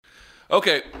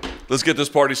Okay, let's get this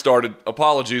party started.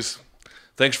 Apologies.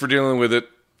 Thanks for dealing with it.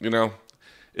 You know,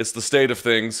 it's the state of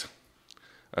things,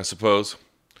 I suppose.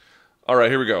 All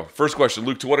right, here we go. First question.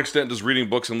 Luke, to what extent does reading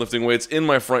books and lifting weights in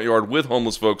my front yard with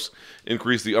homeless folks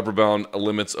increase the upper bound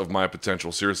limits of my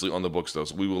potential? Seriously, on the books, though.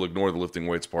 So we will ignore the lifting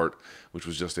weights part, which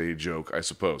was just a joke, I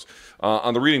suppose.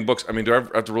 On the reading books, I mean, do I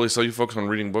have to really sell you folks on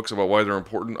reading books about why they're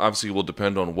important? Obviously, it will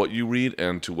depend on what you read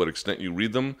and to what extent you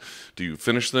read them. Do you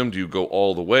finish them? Do you go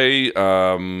all the way?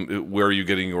 Where are you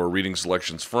getting your reading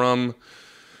selections from?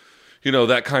 You know,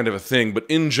 that kind of a thing. But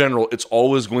in general, it's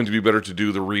always going to be better to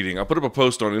do the reading. I put up a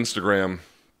post on Instagram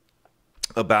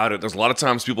about it. There's a lot of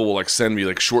times people will send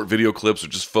me short video clips or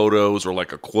just photos or a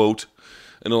quote,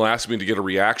 and they'll ask me to get a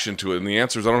reaction to it. And the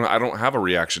answer is I don't have a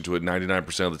reaction to it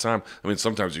 99% of the time. I mean,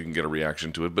 sometimes you can get a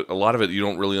reaction to it, but a lot of it you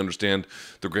don't really understand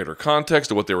the greater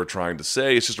context of what they were trying to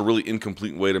say. It's just a really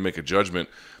incomplete way to make a judgment.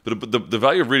 But the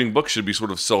value of reading books should be sort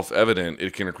of self-evident.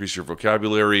 It can increase your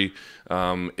vocabulary.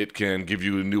 It can give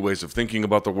you new ways of thinking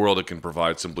about the world. It can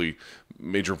provide simply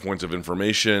major points of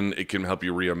information. It can help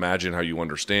you reimagine how you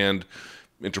understand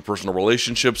interpersonal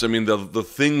relationships. I mean, the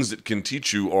things it can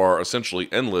teach you are essentially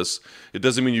endless. It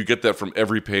doesn't mean you get that from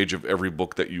every page of every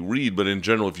book that you read, but in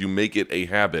general, if you make it a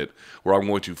habit where I'm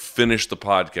going to finish the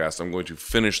podcast, I'm going to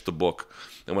finish the book,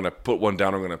 and when I put one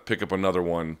down, I'm going to pick up another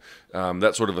one,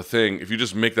 that sort of a thing. If you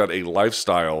just make that a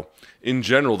lifestyle, in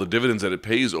general, the dividends that it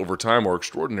pays over time are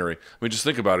extraordinary. I mean, just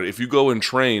think about it. If you go and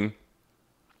train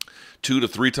 2 to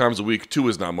 3 times a week, 2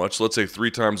 is not much, let's say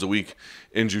 3 times a week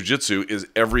in jiu-jitsu, is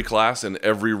every class and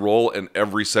every role and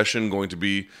every session going to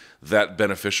be that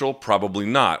beneficial? Probably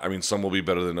not. I mean, some will be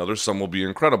better than others, some will be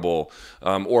incredible.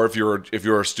 Or if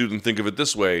you're a student, think of it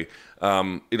this way.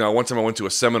 One time I went to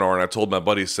a seminar and I told my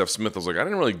buddy Seth Smith, I was like, I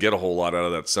didn't really get a whole lot out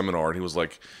of that seminar. And he was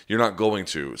like, you're not going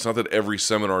to. It's not that every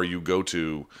seminar you go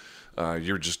to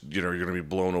you're going to be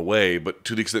blown away, but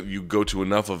to the extent you go to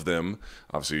enough of them,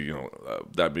 obviously,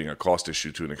 that being a cost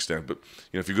issue to an extent, but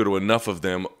if you go to enough of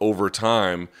them over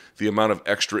time, the amount of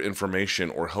extra information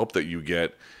or help that you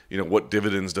get, what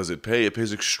dividends does it pay? It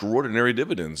pays extraordinary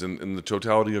dividends in the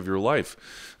totality of your life.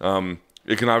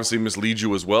 It can obviously mislead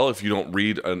you as well if you don't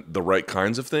read the right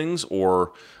kinds of things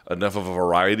or enough of a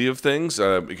variety of things.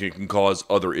 It can cause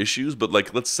other issues, but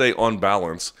let's say on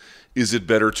balance, is it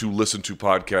better to listen to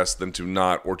podcasts than to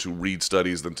not, or to read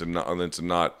studies than to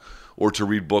not, or to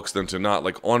read books than to not?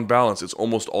 On balance, it's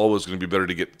almost always going to be better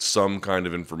to get some kind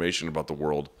of information about the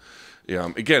world.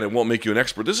 Again, it won't make you an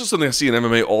expert. This is something I see in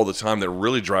MMA all the time that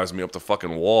really drives me up the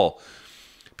fucking wall.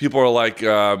 People are like,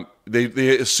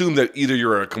 they assume that either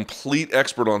you're a complete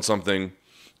expert on something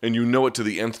and you know it to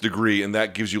the nth degree and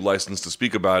that gives you license to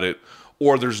speak about it,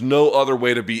 or there's no other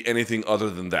way to be anything other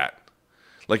than that.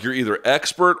 You're either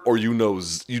expert or you know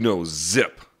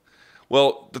zip.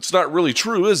 Well, that's not really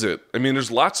true, is it? I mean, there's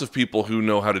lots of people who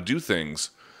know how to do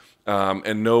things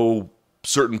and know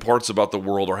certain parts about the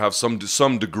world or have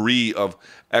some degree of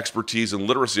expertise and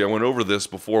literacy. I went over this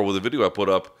before with a video I put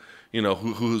up,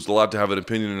 who's allowed to have an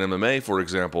opinion in MMA, for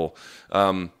example.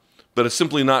 But it's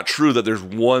simply not true that there's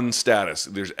one status.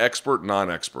 There's expert,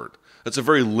 non-expert. That's a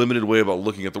very limited way about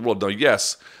looking at the world. Now,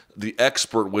 yes, the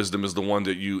expert wisdom is the one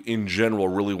that you, in general,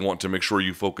 really want to make sure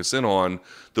you focus in on.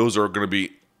 Those are going to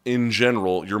be, in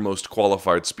general, your most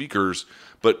qualified speakers.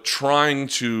 But trying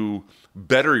to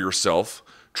better yourself,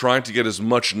 trying to get as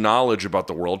much knowledge about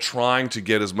the world, trying to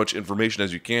get as much information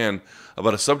as you can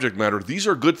about a subject matter, these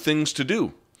are good things to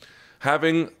do.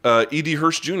 Having E.D.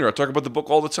 Hirsch Jr., I talk about the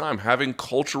book all the time, having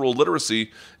cultural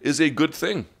literacy is a good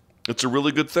thing. It's a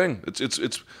really good thing.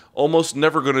 It's almost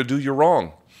never going to do you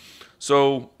wrong.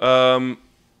 So,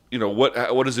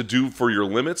 what does it do for your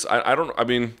limits? I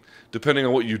mean, depending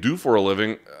on what you do for a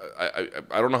living, I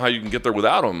don't know how you can get there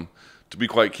without them, to be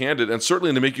quite candid. And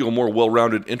certainly to make you a more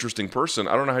well-rounded, interesting person,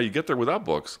 I don't know how you get there without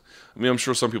books. I mean, I'm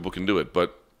sure some people can do it,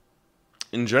 but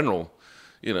in general,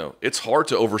 it's hard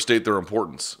to overstate their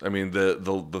importance. I mean,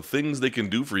 the things they can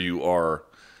do for you are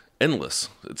endless,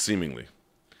 seemingly.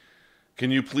 Can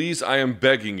you please, I am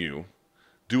begging you,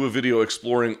 do a video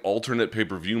exploring alternate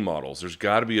pay-per-view models? There's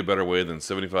got to be a better way than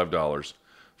 $75,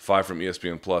 5 from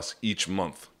ESPN Plus each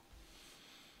month.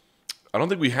 I don't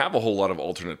think we have a whole lot of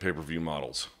alternate pay-per-view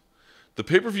models. The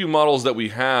pay-per-view models that we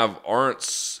have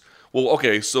aren't... Well,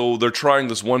 okay, so they're trying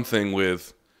this one thing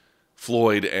with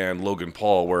Floyd and Logan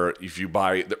Paul, where if you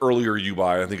buy, the earlier you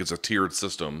buy, I think it's a tiered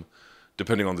system,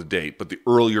 depending on the date, but the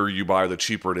earlier you buy, the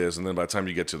cheaper it is, and then by the time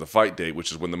you get to the fight date,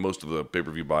 which is when the most of the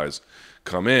pay-per-view buys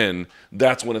come in,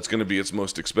 that's when it's going to be its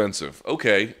most expensive.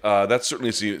 Okay, that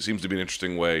certainly seems to be an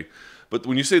interesting way, but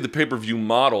when you say the pay-per-view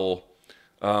model,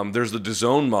 There's the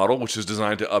DAZN model, which is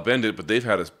designed to upend it, but they've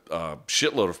had a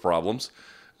shitload of problems.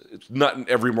 It's not in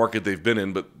every market they've been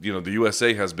in, but the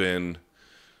USA has been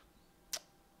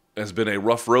a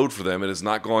rough road for them. It has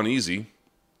not gone easy.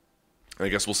 I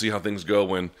guess we'll see how things go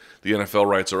when the NFL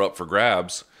rights are up for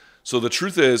grabs. So the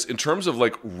truth is, in terms of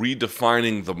like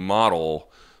redefining the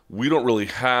model, we don't really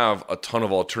have a ton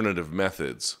of alternative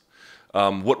methods.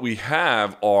 What we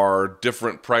have are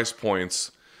different price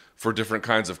points for different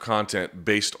kinds of content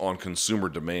based on consumer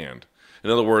demand. In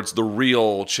other words, the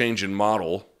real change in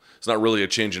model, it's not really a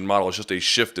change in model, it's just a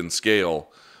shift in scale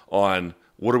on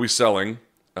what are we selling,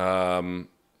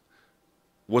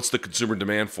 what's the consumer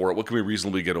demand for it, what can we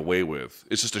reasonably get away with.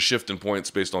 It's just a shift in points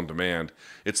based on demand.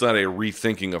 It's not a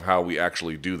rethinking of how we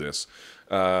actually do this.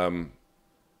 I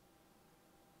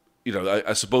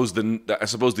suppose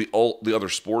the other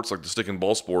sports, like the stick and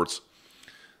ball sports,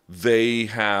 they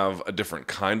have a different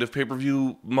kind of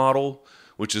pay-per-view model,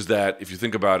 which is that if you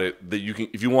think about it, that you can,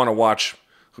 if you want to watch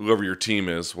whoever your team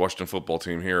is, Washington football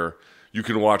team here, you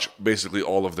can watch basically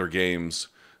all of their games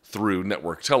through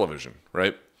network television,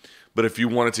 right? But if you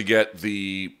wanted to get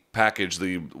the package,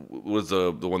 the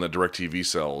one that DirecTV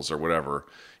sells or whatever,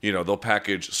 they'll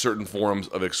package certain forms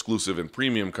of exclusive and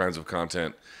premium kinds of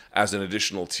content as an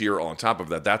additional tier on top of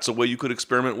that. That's a way you could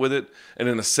experiment with it. And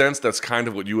in a sense, that's kind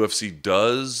of what UFC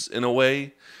does in a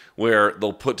way, where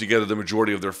they'll put together the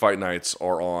majority of their fight nights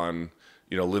are on,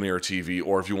 linear TV,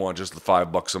 or if you want just the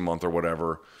 $5 a month or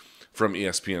whatever from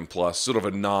ESPN Plus, sort of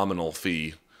a nominal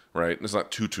fee, right? It's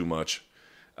not too much.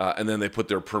 And then they put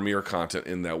their premier content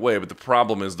in that way. But the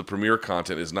problem is the premier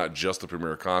content is not just the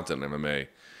premier content in MMA.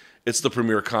 It's the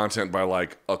premier content by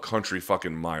like a country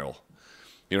fucking mile.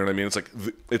 You know what I mean? It's like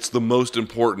it's the most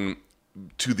important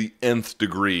to the nth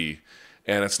degree.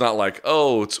 And it's not like,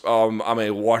 I'm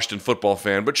a Washington football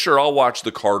fan, but sure, I'll watch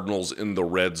the Cardinals in the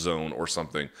red zone or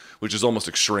something, which is almost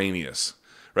extraneous.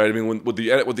 Right? I mean, what the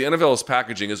NFL is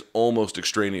packaging is almost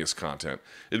extraneous content.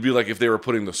 It'd be like if they were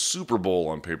putting the Super Bowl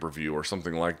on pay-per-view or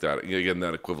something like that. Again,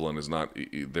 that equivalent is not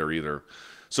there either.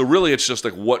 So really, it's just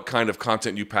like what kind of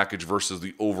content you package versus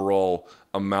the overall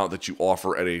amount that you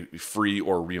offer at a free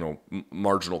or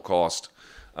marginal cost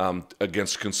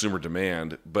against consumer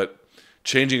demand. But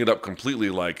changing it up completely,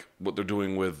 like what they're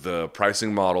doing with the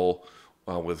pricing model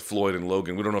with Floyd and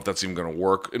Logan, we don't know if that's even going to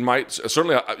work. It might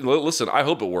certainly. Listen, I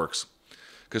hope it works.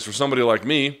 Because for somebody like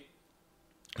me,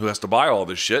 who has to buy all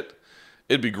this shit,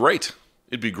 it'd be great.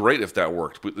 It'd be great if that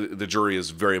worked. But the jury is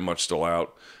very much still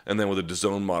out. And then with a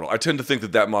DAZN model, I tend to think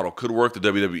that model could work. The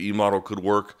WWE model could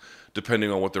work,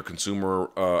 depending on what their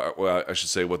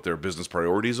what their business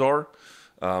priorities are.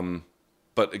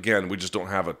 But again, we just don't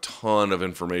have a ton of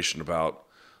information about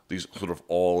these sort of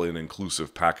all-in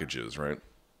inclusive packages, right?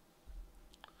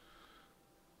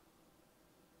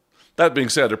 That being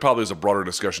said, there probably is a broader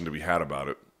discussion to be had about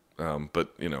it,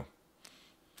 but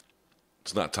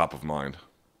it's not top of mind.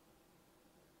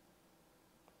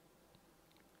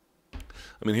 I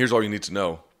mean, here's all you need to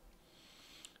know.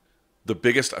 I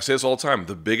say this all the time,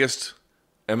 the biggest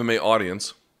MMA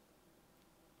audience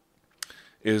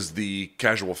is the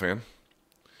casual fan,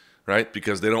 right?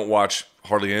 Because they don't watch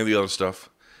hardly any of the other stuff.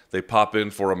 They pop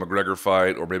in for a McGregor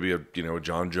fight or maybe a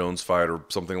John Jones fight or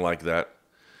something like that.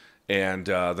 And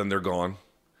then they're gone.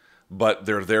 But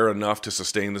they're there enough to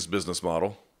sustain this business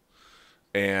model.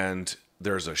 And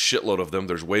there's a shitload of them.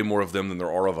 There's way more of them than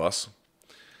there are of us.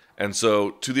 And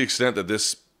so to the extent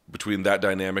that between that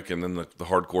dynamic and then the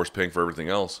hardcore is paying for everything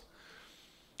else,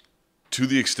 to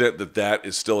the extent that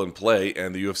is still in play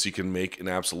and the UFC can make an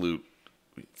absolute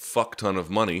fuck ton of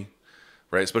money,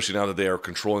 right? Especially now that they are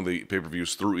controlling the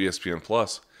pay-per-views through ESPN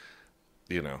Plus,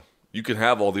 you can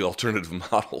have all the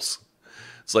alternative models.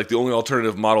 It's like the only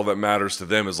alternative model that matters to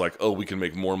them is like, we can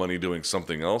make more money doing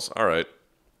something else. All right,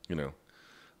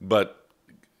 But,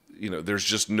 there's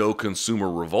just no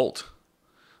consumer revolt.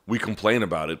 We complain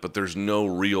about it, but there's no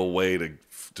real way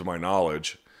to my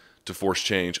knowledge, to force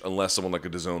change unless someone like a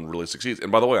DAZN really succeeds.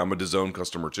 And by the way, I'm a DAZN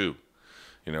customer too.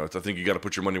 I think you got to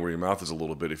put your money where your mouth is a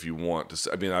little bit if you want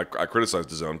to. I mean, I criticize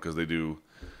DAZN because they do,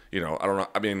 I don't know.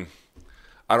 I mean,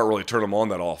 I don't really turn them on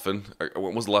that often.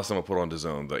 When was the last time I put on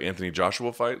DAZN? The Anthony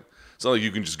Joshua fight? It's not like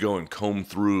you can just go and comb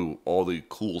through all the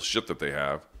cool shit that they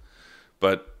have.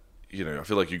 But, I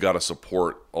feel like you got to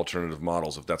support alternative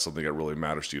models if that's something that really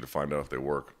matters to you to find out if they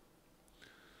work.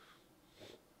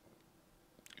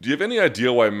 Do you have any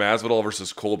idea why Masvidal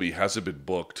versus Colby hasn't been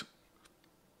booked?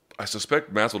 I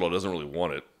suspect Masvidal doesn't really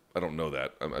want it. I don't know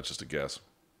that. That's just a guess.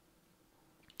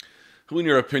 Who, in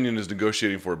your opinion, is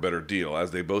negotiating for a better deal,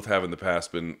 as they both have in the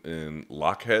past been in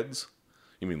lockheads?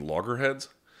 You mean loggerheads?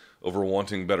 Over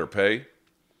wanting better pay?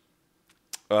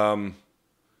 Well,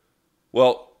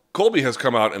 Colby has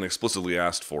come out and explicitly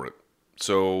asked for it.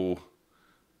 So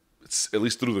it's at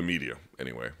least through the media,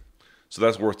 anyway. So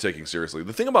that's worth taking seriously.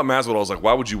 The thing about Masvidal is, like,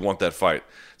 why would you want that fight?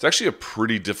 It's actually a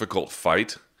pretty difficult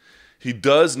fight. He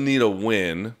does need a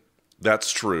win.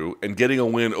 That's true. And getting a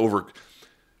win over...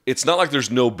 It's not like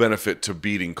there's no benefit to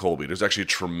beating Colby. There's actually a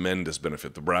tremendous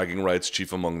benefit. The bragging rights,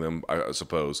 chief among them, I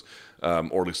suppose.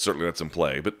 Or at least certainly that's in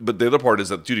play. But the other part is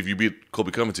that, dude, if you beat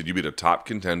Colby Covington, you beat a top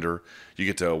contender. You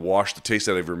get to wash the taste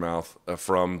out of your mouth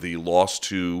from the loss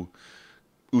to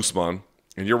Usman.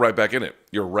 And you're right back in it.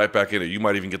 You're right back in it. You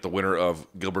might even get the winner of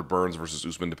Gilbert Burns versus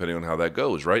Usman, depending on how that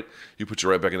goes, right? You put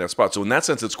you right back in that spot. So in that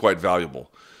sense, it's quite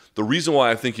valuable. The reason why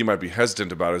I think he might be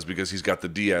hesitant about it is because he's got the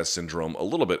Diaz syndrome a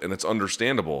little bit, and it's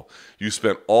understandable. You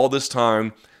spent all this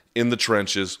time in the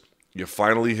trenches. You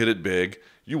finally hit it big.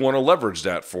 You want to leverage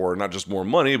that for not just more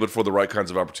money, but for the right kinds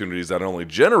of opportunities that not only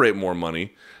generate more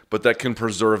money, but that can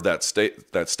preserve that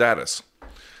status.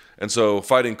 And so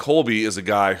fighting Colby is a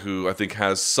guy who I think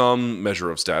has some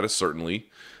measure of status, certainly,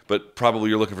 but probably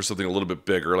you're looking for something a little bit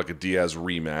bigger, like a Diaz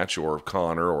rematch or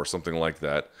Conor or something like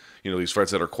that. You know, these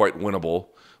fights that are quite winnable,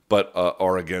 but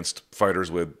are against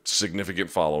fighters with significant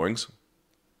followings.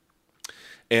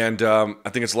 And I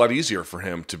think it's a lot easier for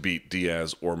him to beat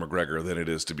Diaz or McGregor than it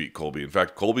is to beat Colby. In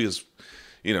fact, Colby is,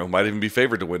 might even be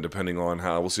favored to win depending on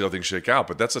we'll see how things shake out.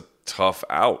 But that's a tough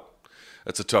out.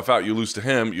 That's a tough out. You lose to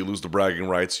him, you lose the bragging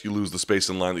rights, you lose the space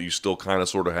in line that you still kind of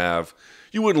sort of have.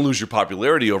 You wouldn't lose your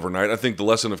popularity overnight. I think the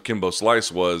lesson of Kimbo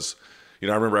Slice was, I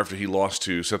remember after he lost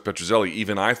to Seth Petrozelli,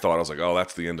 even I thought, I was like, oh,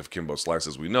 that's the end of Kimbo Slice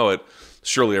as we know it.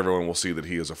 Surely everyone will see that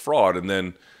he is a fraud. And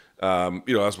then,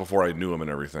 that's before I knew him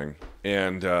and everything.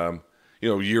 And,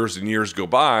 years and years go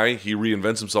by, he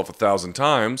reinvents himself 1,000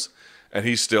 times, and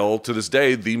he's still, to this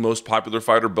day, the most popular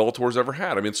fighter Bellator's ever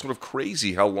had. I mean, it's sort of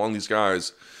crazy how long these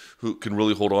guys who can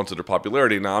really hold on to their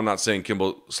popularity. Now, I'm not saying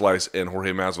Kimbo Slice and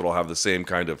Jorge Masvidal have the same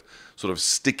kind of sort of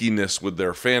stickiness with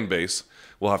their fan base.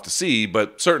 We'll have to see,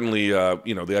 but certainly,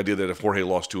 the idea that if Jorge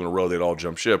lost 2 in a row, they'd all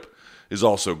jump ship is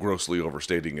also grossly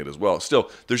overstating it as well. Still,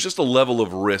 there's just a level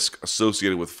of risk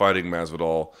associated with fighting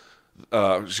Masvidal,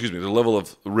 the level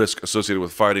of risk associated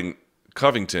with fighting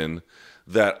Covington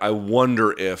that I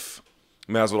wonder if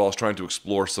Masvidal is trying to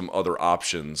explore some other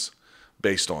options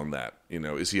based on that.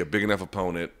 Is he a big enough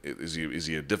opponent? Is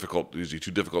he too difficult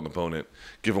an opponent,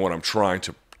 given what I'm trying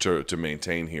to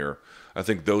maintain here? I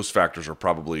think those factors are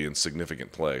probably in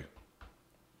significant play.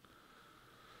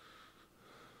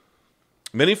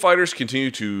 Many fighters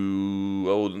continue to...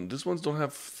 Oh, these ones don't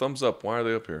have thumbs up. Why are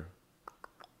they up here?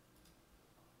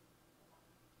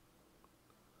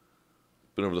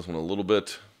 Been over this one a little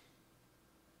bit.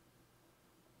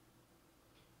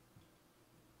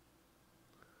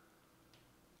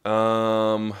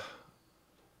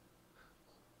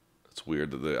 It's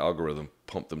weird that the algorithm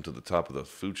pumped them to the top of the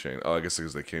food chain. Oh, I guess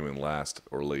because they came in last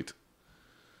or late.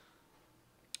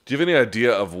 Do you have any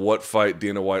idea of what fight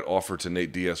Dana White offered to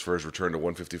Nate Diaz for his return to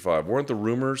 155? Weren't the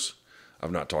rumors...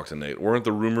 I've not talked to Nate. Weren't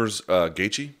the rumors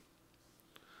Gaethje?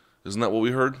 Isn't that what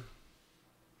we heard?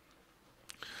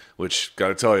 Which, got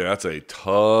to tell you, that's a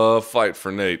tough fight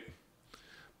for Nate.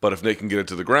 But if Nate can get it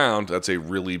to the ground, that's a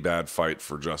really bad fight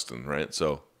for Justin, right?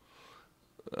 So,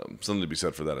 something to be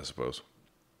said for that, I suppose.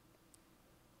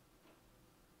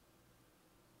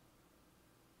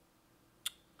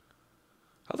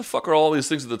 How the fuck are all these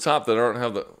things at the top that aren't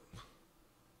have the...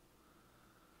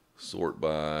 Sort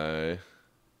by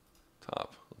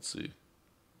top. Let's see.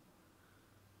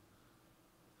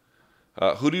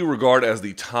 Who do you regard as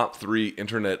the top 3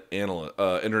 internet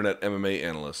MMA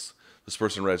analysts? This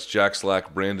person writes, Jack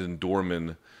Slack, Brandon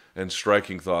Dorman, and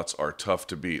Striking Thoughts are tough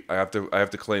to beat. I have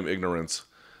to claim ignorance.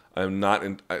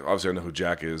 Obviously I know who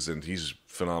Jack is, and he's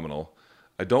phenomenal.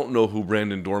 I don't know who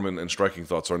Brandon Dorman and Striking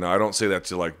Thoughts are. Now, I don't say that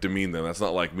to demean them. That's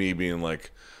not like me being like,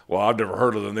 well, I've never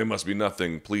heard of them. They must be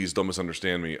nothing. Please don't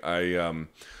misunderstand me. I've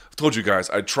told you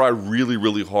guys, I try really,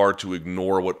 really hard to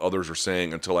ignore what others are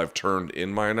saying until I've turned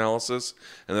in my analysis,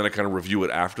 and then I kind of review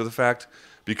it after the fact.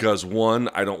 Because, one,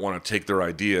 I don't want to take their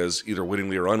ideas either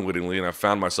wittingly or unwittingly, and I've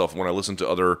found myself when I listen to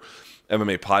other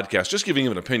MMA podcasts, just giving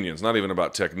even opinions, not even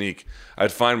about technique,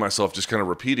 I'd find myself just kind of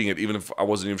repeating it, even if I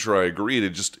wasn't even sure I agreed.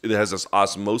 It has this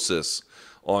osmosis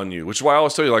on you, which is why I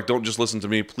always tell you, don't just listen to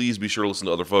me. Please be sure to listen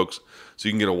to other folks so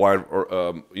you can get a wide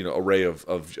array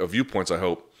of viewpoints, I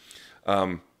hope.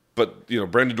 But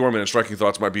Brandon Dorman and Striking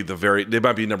Thoughts might be they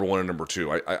might be number 1 and number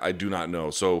 2. I do not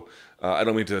know. So I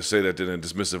don't mean to say that in a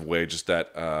dismissive way. Just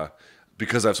that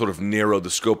because I've sort of narrowed the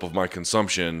scope of my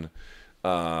consumption,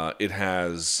 it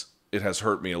has it has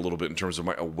hurt me a little bit in terms of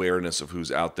my awareness of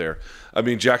who's out there. I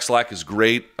mean, Jack Slack is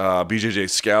great. BJJ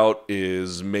Scout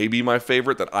is maybe my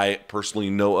favorite that I personally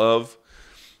know of.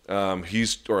 He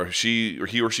or she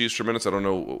is tremendous. I don't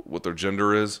know what their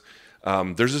gender is.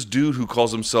 There's this dude who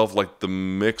calls himself like the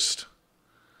mixed.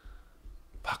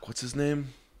 Fuck, what's his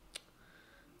name?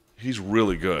 He's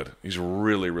really good. He's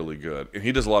really, really good. And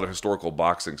he does a lot of historical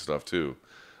boxing stuff too.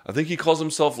 I think he calls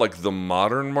himself like the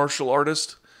modern martial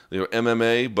artist,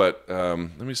 MMA, but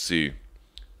let me see.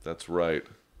 That's right.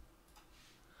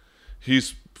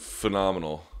 He's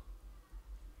phenomenal.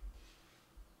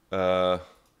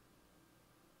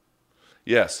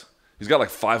 Yes. He's got like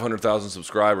 500,000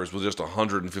 subscribers with just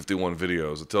 151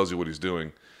 videos. It tells you what he's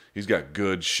doing. He's got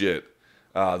good shit.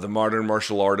 The modern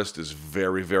martial artist is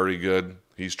very, very good.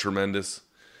 He's tremendous.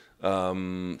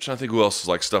 Trying to think who else is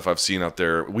like stuff I've seen out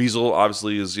there. Weasel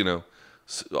obviously is,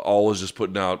 always just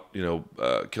putting out,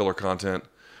 killer content.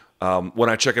 When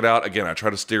I check it out, again, I try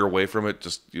to steer away from it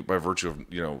just by virtue of,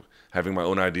 having my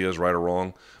own ideas, right or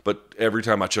wrong. But every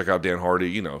time I check out Dan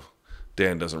Hardy,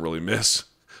 Dan doesn't really miss.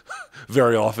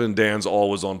 Very often, Dan's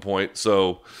always on point.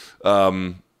 So,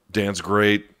 Dan's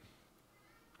great.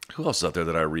 Who else is out there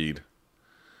that I read?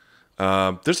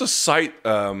 There's a site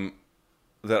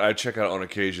that I check out on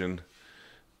occasion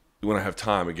when I have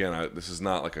time. Again, this is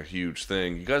not like a huge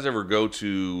thing. You guys ever go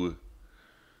to,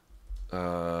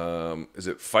 is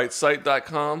it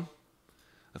fightsite.com?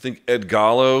 I think Ed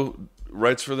Gallo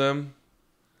writes for them.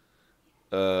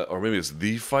 Or maybe it's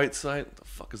The Fight Site. What the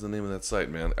fuck is the name of that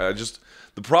site, man?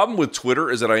 The problem with Twitter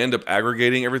is that I end up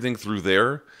aggregating everything through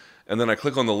there. And then I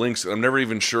click on the links, and I'm never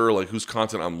even sure like whose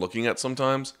content I'm looking at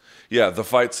sometimes. Yeah, The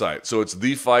Fight Site. So it's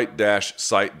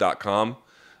thefight-site.com.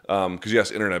 Because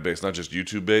yes, internet-based, not just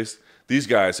YouTube-based. These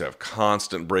guys have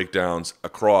constant breakdowns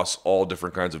across all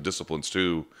different kinds of disciplines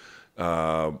too.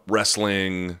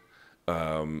 Wrestling,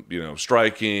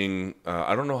 striking.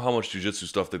 I don't know how much jiu-jitsu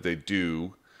stuff that they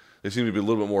do. They seem to be a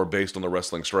little bit more based on the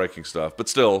wrestling striking stuff. But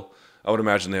still, I would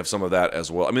imagine they have some of that as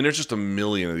well. I mean, there's just a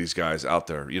million of these guys out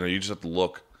there. You just have to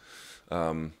look.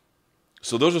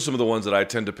 So those are some of the ones that I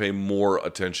tend to pay more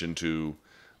attention to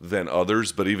than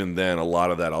others. But even then, a lot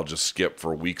of that I'll just skip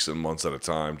for weeks and months at a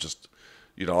time. Just,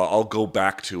 I'll go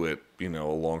back to it, a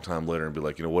long time later and be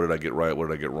like, what did I get right? What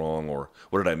did I get wrong? Or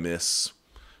what did I miss?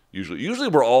 Usually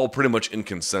we're all pretty much in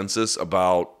consensus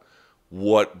about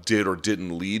what did or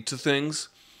didn't lead to things,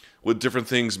 with different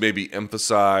things maybe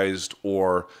emphasized,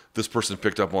 or this person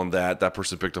picked up on that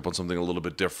person picked up on something a little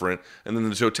bit different. And then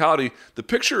the totality, the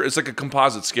picture is like a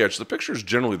composite sketch. The picture is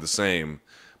generally the same,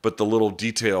 but the little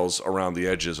details around the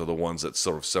edges are the ones that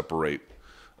sort of separate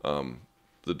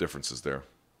the differences there.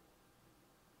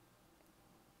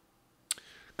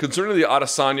 Concerning the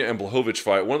Adesanya and Blachowicz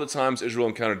fight, one of the times Israel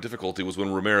encountered difficulty was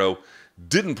when Romero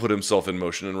didn't put himself in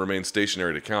motion and remained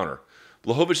stationary to counter.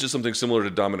 Blachowicz did something similar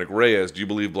to Dominic Reyes. Do you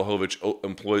believe Blachowicz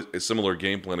employs a similar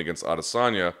game plan against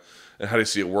Adesanya? And how do you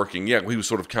see it working? Yeah, he was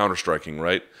sort of counter-striking,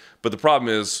 right? But the problem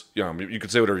is, you could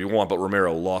say whatever you want, but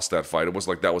Romero lost that fight. It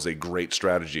wasn't like that was a great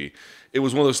strategy. It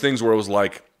was one of those things where it was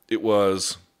like, it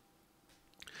was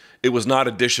not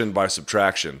addition by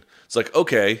subtraction. It's like,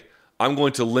 okay, I'm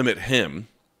going to limit him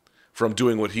from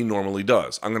doing what he normally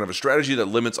does. I'm going to have a strategy that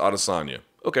limits Adesanya.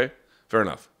 Okay, fair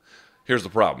enough. Here's the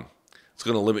problem. It's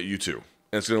going to limit you too.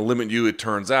 And it's going to limit you, it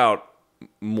turns out,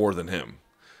 more than him.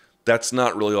 That's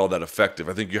not really all that effective.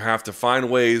 I think you have to find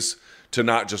ways to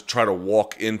not just try to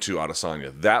walk into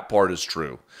Adesanya. That part is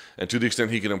true. And to the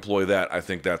extent he can employ that, I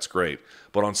think that's great.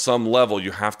 But on some level,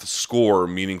 you have to score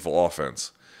meaningful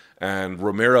offense. And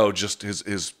Romero, just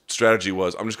his strategy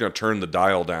was, I'm just going to turn the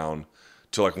dial down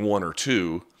to like 1 or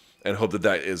 2 and hope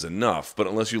that is enough. But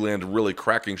unless you land really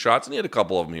cracking shots, and he had a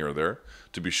couple of them here or there,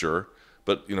 to be sure,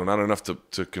 but not enough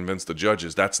to convince the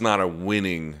judges, that's not a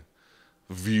winning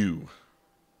view.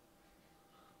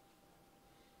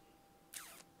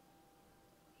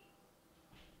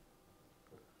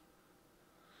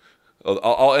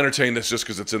 I'll entertain this just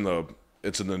because it's in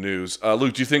the news.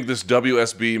 Luke, do you think this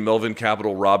WSB Melvin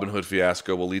Capital Robinhood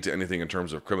fiasco will lead to anything in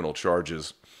terms of criminal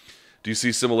charges? Do you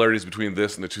see similarities between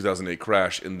this and the 2008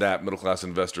 crash in that middle-class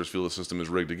investors feel the system is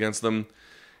rigged against them?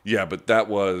 Yeah, but that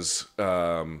was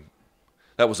a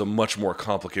much more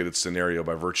complicated scenario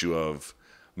by virtue of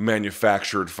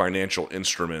manufactured financial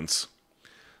instruments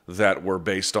that were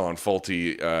based on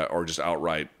faulty or just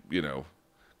outright,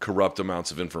 corrupt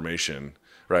amounts of information.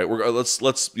 Right? Let's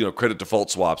credit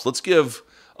default swaps. Let's give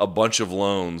a bunch of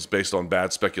loans based on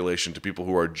bad speculation to people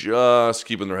who are just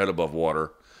keeping their head above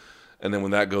water, and then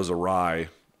when that goes awry,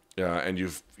 and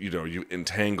you've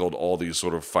entangled all these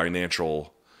sort of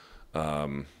financial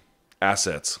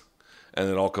assets, and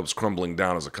it all comes crumbling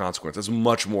down as a consequence. It's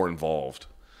much more involved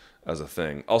as a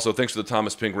thing. Also, thanks for the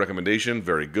Thomas Pink recommendation.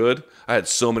 Very good. I had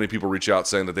so many people reach out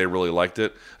saying that they really liked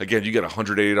it. Again, you get a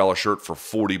 $180 shirt for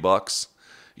 $40,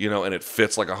 and it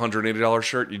fits like a $180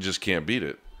 shirt. You just can't beat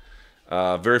it.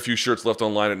 Very few shirts left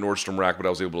online at Nordstrom Rack, but I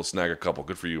was able to snag a couple.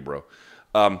 Good for you, bro.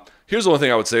 Here's the only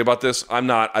thing I would say about this.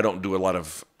 I don't do a lot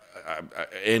of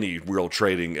any real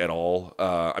trading at all.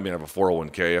 I have a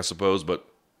 401k, I suppose, but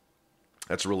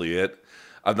that's really it.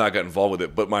 I've not got involved with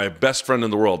it. But my best friend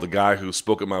in the world, the guy who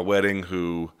spoke at my wedding,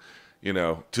 who,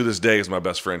 to this day is my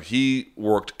best friend, he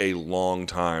worked a long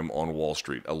time on Wall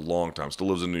Street, a long time, still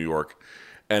lives in New York.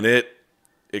 And it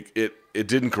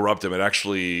didn't corrupt him. It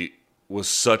actually was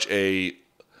such a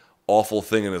awful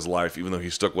thing in his life, even though he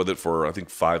stuck with it for, I think,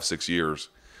 5-6 years.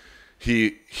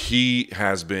 He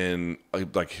has been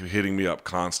like hitting me up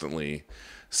constantly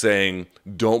saying,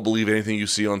 don't believe anything you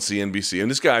see on CNBC.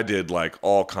 And this guy did like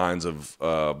all kinds of,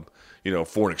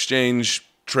 foreign exchange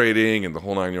trading and the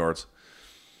whole 9 yards.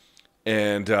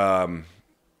 And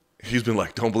he's been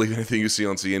like, don't believe anything you see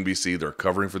on CNBC. They're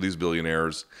covering for these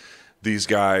billionaires. These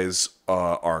guys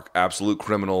are absolute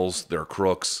criminals. They're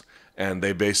crooks. And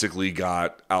they basically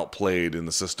got outplayed in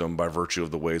the system by virtue of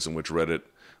the ways in which Reddit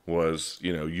was,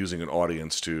 using an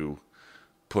audience to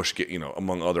push,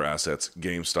 among other assets,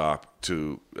 GameStop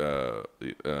to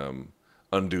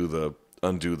undo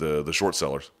the short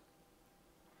sellers.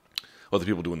 Well, the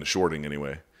people doing the shorting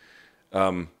anyway.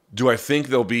 Do I think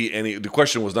there'll be any? The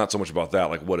question was not so much about that,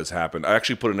 like what has happened. I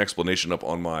actually put an explanation up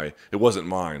on it wasn't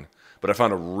mine, but I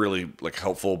found a really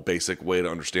helpful, basic way to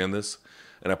understand this.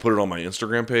 And I put it on my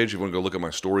Instagram page. If you want to go look at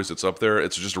my stories, it's up there.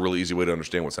 It's just a really easy way to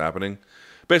understand what's happening.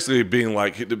 Basically being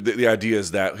like, the idea is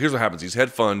that, here's what happens. These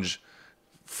hedge fund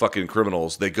fucking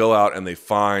criminals, they go out and they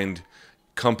find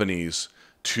companies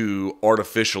to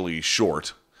artificially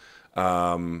short.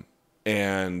 And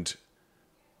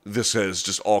this has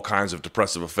just all kinds of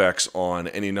depressive effects on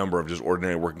any number of just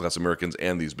ordinary working class Americans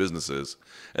and these businesses.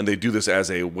 And they do this as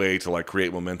a way to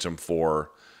create momentum for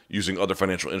using other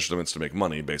financial instruments to make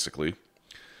money, basically.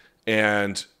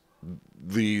 And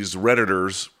these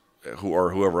Redditors,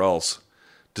 or whoever else,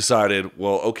 decided,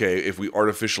 well, okay, if we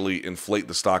artificially inflate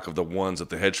the stock of the ones that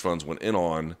the hedge funds went in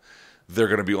on, they're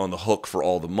going to be on the hook for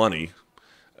all the money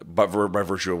by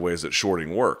virtue of ways that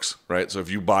shorting works, right? So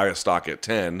if you buy a stock at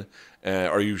 10,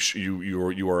 if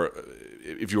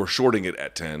you are shorting it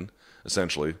at 10,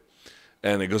 essentially,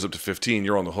 and it goes up to 15,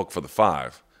 you're on the hook for the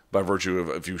 5. By virtue of,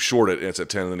 if you short it and it's at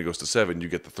 10 and then it goes to 7, you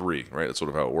get the 3, right? That's sort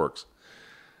of how it works.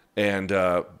 And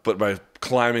but by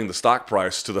climbing the stock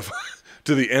price to the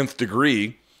to the nth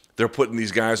degree, they're putting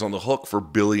these guys on the hook for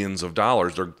billions of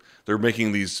dollars. They're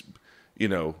making these,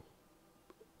 these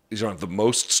aren't the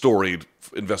most storied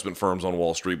investment firms on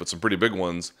Wall Street, but some pretty big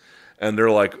ones, and they're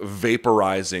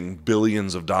vaporizing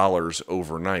billions of dollars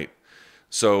overnight.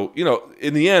 So,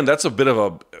 in the end, that's a bit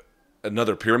of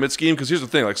another pyramid scheme, because here's the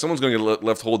thing, someone's going to get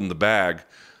left holding the bag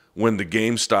when the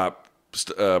GameStop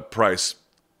price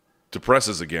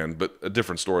depresses again, but a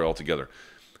different story altogether.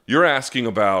 You're asking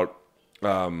about,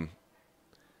 do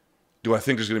I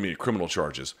think there's going to be criminal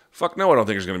charges? Fuck no, I don't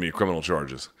think there's going to be criminal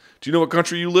charges. Do you know what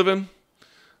country you live in?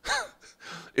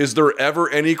 Is there ever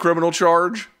any criminal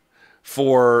charge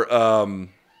for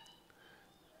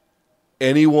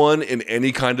anyone in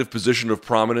any kind of position of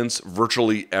prominence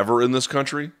virtually ever in this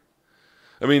country?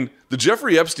 I mean, the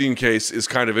Jeffrey Epstein case is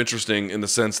kind of interesting in the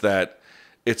sense that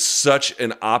it's such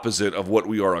an opposite of what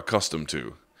we are accustomed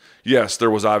to. Yes,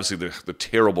 there was obviously the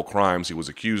terrible crimes he was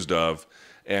accused of,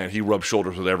 and he rubbed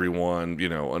shoulders with everyone,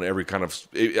 on every kind of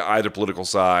either political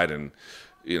side, and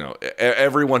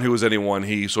everyone who was anyone,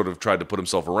 he sort of tried to put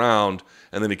himself around,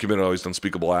 and then he committed all these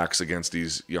unspeakable acts against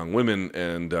these young women,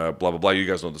 and blah blah blah. You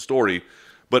guys know the story,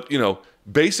 but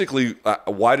basically,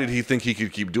 why did he think he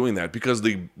could keep doing that? Because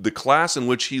the class in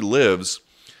which he lives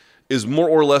is more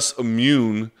or less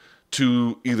immune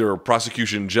to either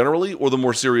prosecution generally or the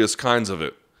more serious kinds of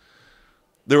it.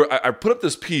 I put up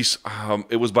this piece.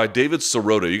 It was by David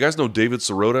Sirota. You guys know David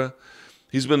Sirota?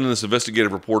 He's been this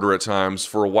investigative reporter at times.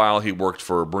 For a while, he worked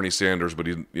for Bernie Sanders, but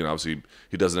obviously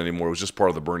he doesn't anymore. It was just part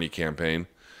of the Bernie campaign.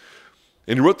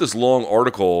 And he wrote this long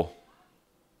article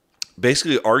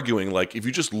basically arguing, if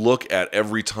you just look at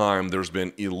every time there's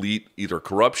been elite either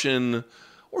corruption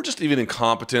or just even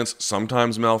incompetence,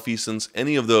 sometimes malfeasance,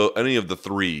 any of the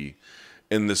three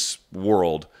in this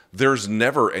world, there's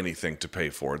never anything to pay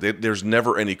for. There's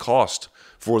never any cost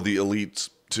for the elites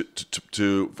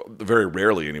to very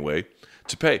rarely anyway,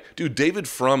 to pay. Dude, David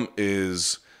Frum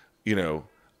is,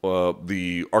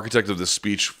 the architect of this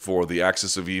speech for the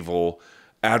Axis of Evil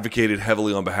advocated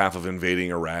heavily on behalf of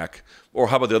invading Iraq. Or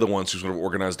how about the other ones who sort of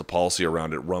organized the policy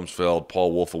around it? Rumsfeld,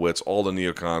 Paul Wolfowitz, all the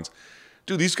neocons.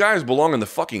 Dude, these guys belong in the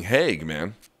fucking Hague,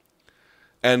 man.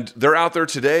 And they're out there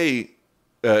today,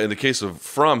 in the case of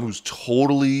Frum, who's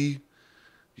totally,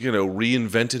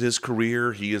 reinvented his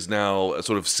career. He is now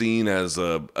sort of seen as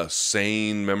a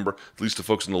sane member, at least to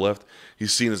folks on the left.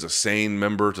 He's seen as a sane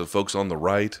member to the folks on the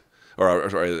right. Or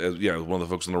one of the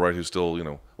folks on the right who's still,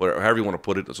 however you want to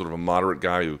put it, sort of a moderate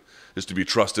guy who is to be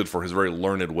trusted for his very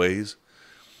learned ways.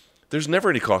 There's never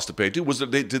any cost to pay. Dude,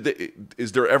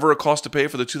 is there ever a cost to pay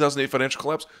for the 2008 financial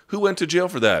collapse? Who went to jail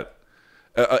for that?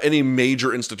 Any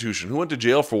major institution. Who went to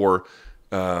jail for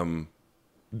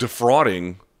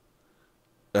defrauding?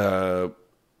 I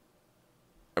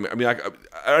don't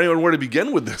even know where to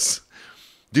begin with this.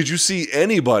 Did you see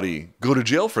anybody go to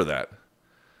jail for that?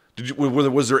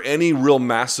 Was there any real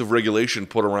massive regulation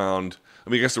put around?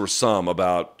 I guess there was some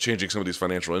about changing some of these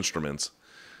financial instruments.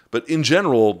 But in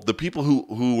general, the people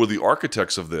who were the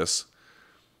architects of this,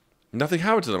 nothing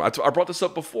happened to them. I brought this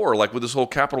up before, like with this whole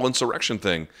Capitol insurrection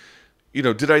thing.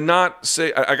 Did I not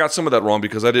say... I got some of that wrong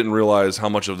because I didn't realize how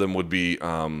much of them would be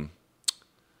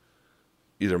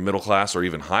either middle class or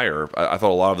even higher. I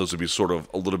thought a lot of those would be sort of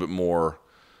a little bit more,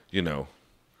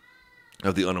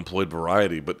 of the unemployed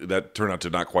variety, but that turned out to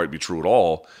not quite be true at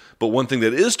all. But one thing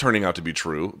that is turning out to be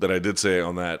true, that I did say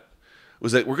on that,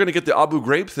 was that we're going to get the Abu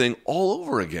Ghraib thing all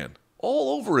over again.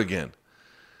 All over again.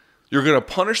 You're going to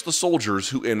punish the soldiers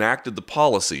who enacted the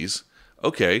policies.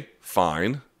 Okay,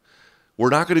 fine. We're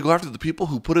not going to go after the people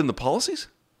who put in the policies?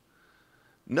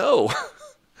 No.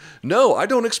 No, I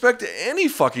don't expect any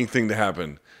fucking thing to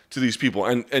happen to these people.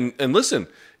 And listen,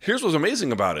 here's what's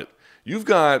amazing about it. You've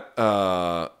got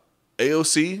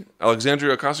AOC,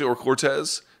 Alexandria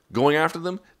Ocasio-Cortez, going after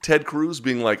them. Ted Cruz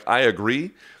being like, I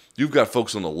agree. You've got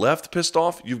folks on the left pissed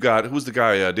off. You've got, who's the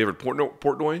guy, David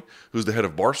Portnoy, who's the head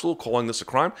of Barstool, calling this a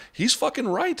crime. He's fucking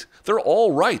right. They're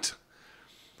all right.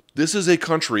 This is a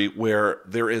country where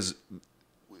there is,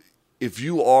 if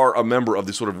you are a member of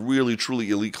this sort of really, truly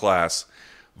elite class,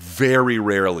 very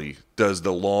rarely does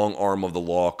the long arm of the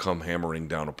law come hammering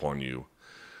down upon you.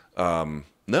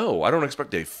 No, I don't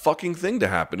expect a fucking thing to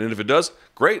happen. And if it does,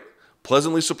 great.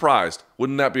 Pleasantly surprised.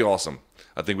 Wouldn't that be awesome?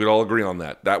 I think we'd all agree on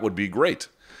that. That would be great.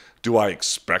 Do I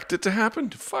expect it to happen?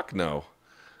 Fuck no.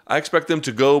 I expect them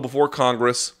to go before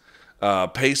Congress,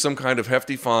 pay some kind of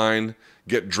hefty fine,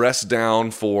 get dressed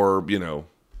down for,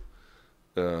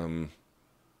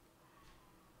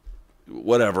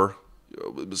 whatever.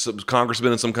 Some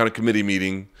congressman in some kind of committee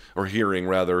meeting, or hearing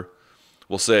rather,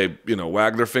 will say,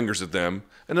 wag their fingers at them,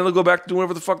 and then they'll go back to doing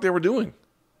whatever the fuck they were doing.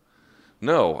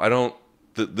 No, I don't.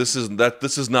 This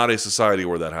is not a society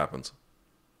where that happens.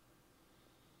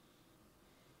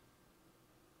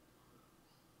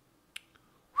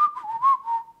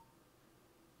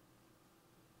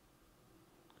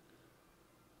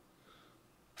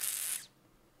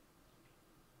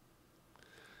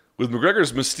 With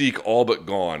McGregor's mystique all but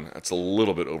gone, that's a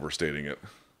little bit overstating it.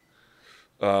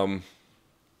 Will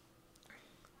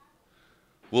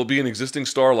it be an existing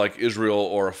star like Israel,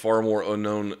 or a far more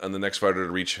unknown and the next fighter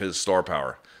to reach his star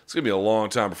power? It's going to be a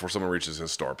long time before someone reaches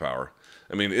his star power.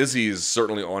 Izzy is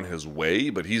certainly on his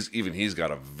way, but he's got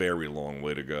a very long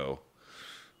way to go.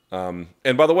 And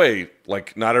by the way,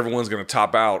 not everyone's going to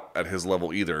top out at his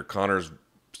level either. Conor's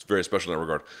very special in that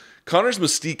regard. Conor's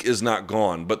mystique is not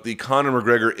gone, but the Conor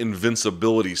McGregor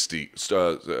invincibility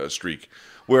streak,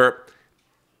 where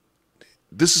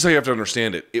this is how you have to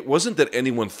understand it. It wasn't that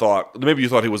anyone thought, maybe you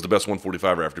thought he was the best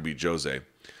 145er after he beat Jose,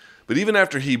 but even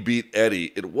after he beat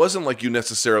Eddie, it wasn't like you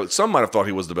necessarily, some might have thought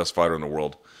he was the best fighter in the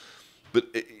world, but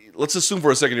let's assume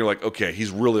for a second you're like, okay, he's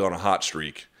really on a hot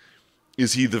streak.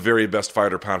 Is he the very best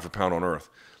fighter pound for pound on earth?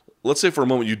 Let's say for a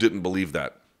moment you didn't believe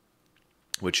that,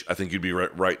 which I think you'd be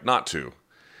right not to.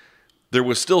 There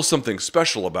was still something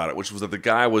special about it, which was that the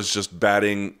guy was just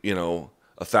batting,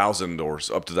 1,000 or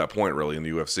up to that point, really, in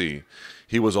the UFC.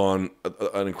 He was on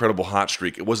an incredible hot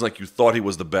streak. It wasn't like you thought he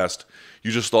was the best.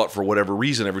 You just thought for whatever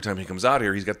reason, every time he comes out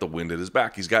here, he's got the wind at his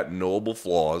back. He's got knowable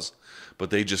flaws, but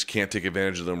they just can't take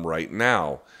advantage of them right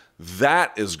now.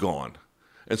 That is gone.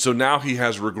 And so now he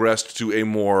has regressed to a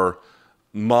more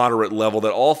moderate level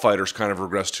that all fighters kind of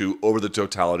regress to over the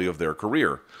totality of their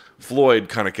career. Floyd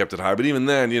kind of kept it high, but even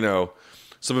then,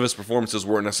 some of his performances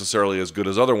weren't necessarily as good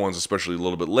as other ones, especially a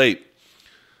little bit late.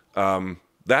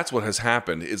 That's what has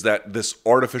happened, is that this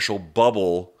artificial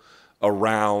bubble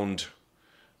around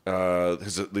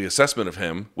the assessment of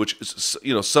him, which is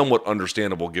somewhat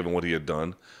understandable given what he had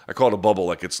done. I call it a bubble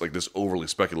like it's like this overly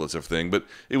speculative thing, but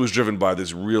it was driven by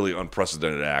this really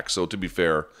unprecedented act. So to be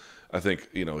fair, I think,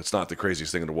 it's not the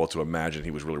craziest thing in the world to imagine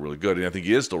he was really, really good. And I think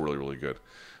he is still really, really good.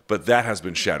 But that has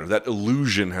been shattered. That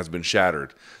illusion has been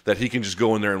shattered. That he can just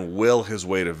go in there and will his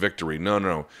way to victory.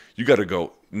 No. You got to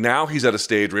go. Now he's at a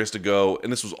stage where he has to go,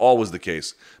 and this was always the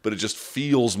case, but it just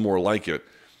feels more like it.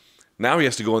 Now he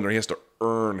has to go in there, he has to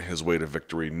earn his way to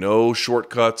victory. No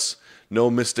shortcuts, no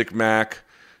Mystic Mac,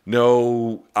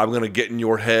 no, I'm going to get in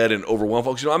your head and overwhelm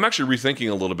folks. I'm actually rethinking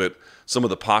a little bit some of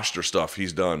the posture stuff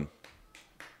he's done.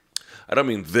 I don't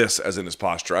mean this as in his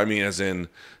posture. I mean as in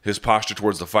his posture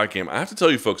towards the fight game. I have to tell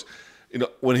you, folks,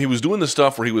 when he was doing the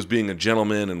stuff where he was being a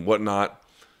gentleman and whatnot,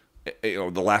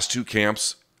 the last two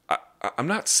camps, I'm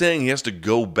not saying he has to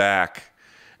go back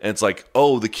and it's like,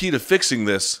 oh, the key to fixing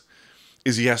this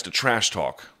is he has to trash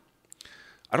talk.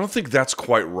 I don't think that's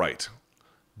quite right.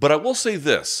 But I will say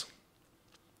this.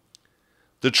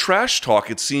 The trash talk,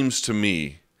 it seems to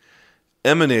me,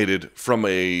 emanated from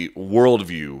a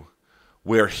worldview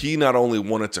where he not only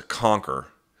wanted to conquer,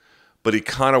 but he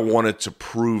kind of wanted to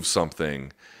prove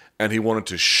something, and he wanted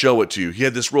to show it to you. He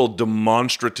had this real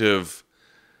demonstrative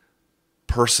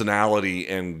personality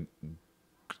and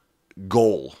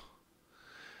goal.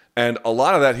 And a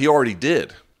lot of that he already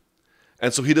did.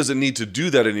 And so he doesn't need to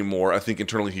do that anymore. I think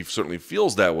internally he certainly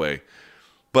feels that way.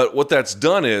 But what that's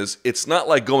done is, it's not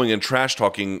like going and trash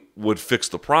talking would fix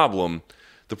the problem.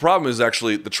 The problem is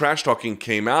actually the trash talking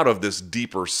came out of this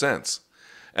deeper sense.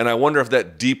 And I wonder if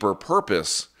that deeper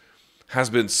purpose has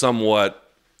been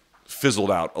somewhat fizzled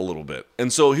out a little bit.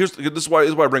 And so this is why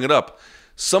I bring it up.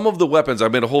 Some of the weapons, I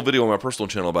made a whole video on my personal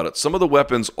channel about it. Some of the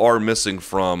weapons are missing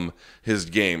from his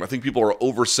game. I think people are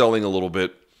overselling a little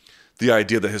bit the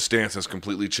idea that his stance has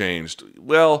completely changed.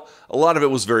 Well, a lot of it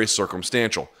was very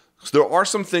circumstantial. So there are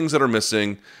some things that are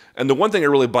missing. And the one thing that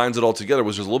really binds it all together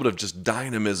was there's a little bit of just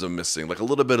dynamism missing, like a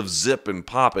little bit of zip and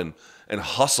pop and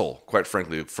hustle, quite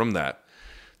frankly, from that.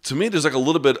 To me, there's like a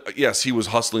little bit, yes, he was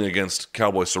hustling against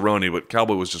Cowboy Cerrone, but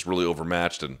Cowboy was just really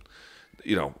overmatched. And,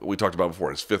 we talked about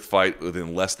before, his fifth fight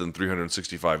within less than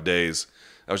 365 days.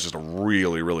 That was just a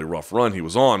really, really rough run he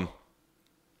was on.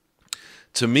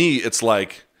 To me, it's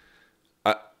like,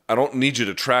 I don't need you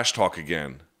to trash talk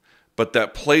again. But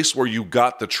that place where you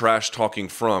got the trash talking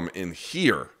from in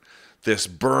here, this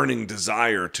burning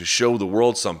desire to show the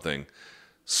world something,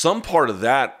 some part of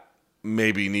that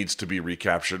maybe needs to be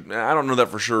recaptured. I don't know that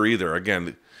for sure either.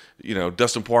 Again,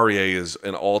 Dustin Poirier is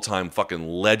an all-time fucking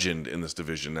legend in this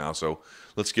division now, so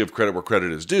let's give credit where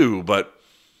credit is due, but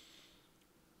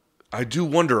I do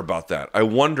wonder about that. I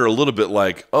wonder a little bit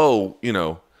like, Conor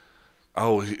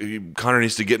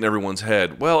needs to get in everyone's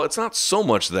head. Well, it's not so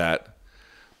much that.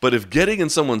 But if getting in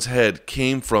someone's head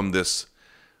came from this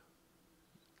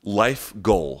life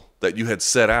goal that you had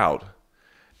set out,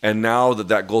 and now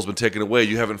that goal's been taken away,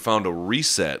 you haven't found a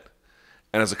reset,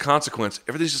 and as a consequence,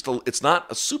 everything's just, it's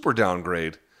not a super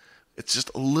downgrade, it's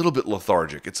just a little bit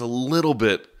lethargic. It's a little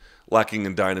bit lacking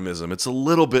in dynamism. It's a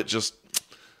little bit just,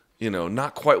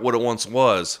 not quite what it once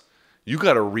was. You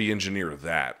got to re-engineer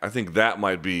that. I think that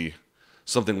might be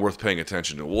something worth paying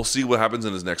attention to. We'll see what happens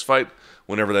in his next fight,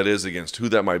 whenever that is, against who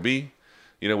that might be.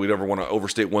 We never want to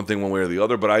overstate one thing one way or the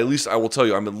other, but I will tell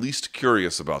you, I'm at least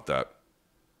curious about that.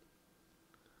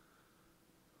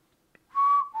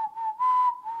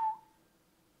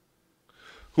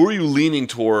 Who are you leaning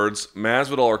towards,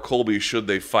 Masvidal or Colby, should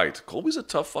they fight? Colby's a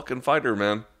tough fucking fighter,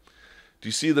 man. Do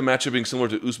you see the matchup being similar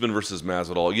to Usman versus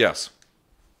Masvidal? Yes.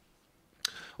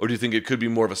 Or do you think it could be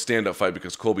more of a stand-up fight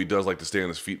because Colby does like to stay on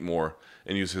his feet more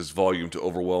and use his volume to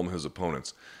overwhelm his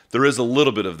opponents? There is a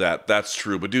little bit of that. That's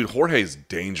true. But, dude, Jorge's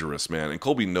dangerous, man. And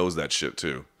Colby knows that shit,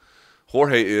 too.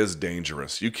 Jorge is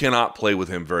dangerous. You cannot play with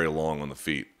him very long on the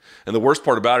feet. And the worst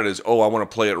part about it is, I want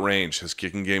to play at range. His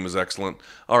kicking game is excellent.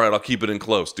 All right, I'll keep it in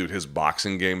close. Dude, his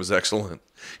boxing game is excellent.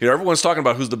 Everyone's talking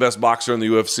about who's the best boxer in the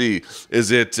UFC.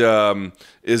 Is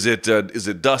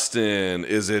it Dustin?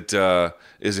 Is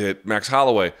it Max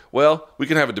Holloway? Well, we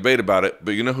can have a debate about it,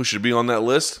 but you know who should be on that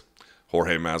list?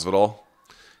 Jorge Masvidal.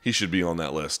 He should be on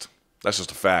that list. That's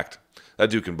just a fact. That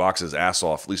dude can box his ass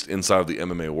off, at least inside of the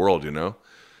MMA world,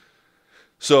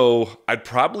 So I'd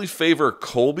probably favor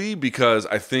Colby because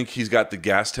I think he's got the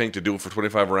gas tank to do it for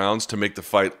 25 rounds to make the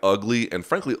fight ugly and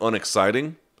frankly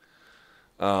unexciting.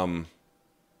 But,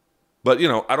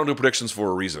 I don't do predictions for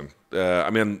a reason.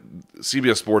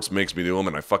 CBS Sports makes me do them,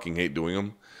 and I fucking hate doing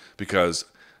them because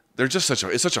they're just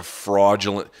it's such a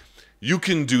fraudulent. You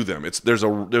can do them. There's a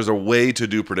way to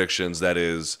do predictions that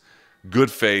is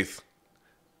good faith,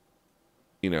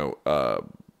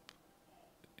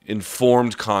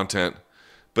 informed content.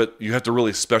 But you have to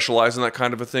really specialize in that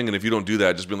kind of a thing. And if you don't do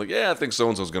that, just being like, I think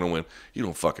so-and-so's going to win. You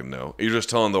don't fucking know. You're just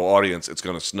telling the audience it's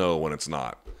going to snow when it's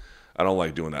not. I don't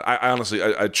like doing that. I honestly,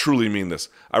 I truly mean this.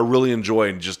 I really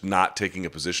enjoy just not taking a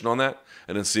position on that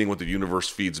and then seeing what the universe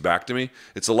feeds back to me.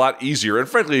 It's a lot easier and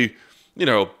frankly,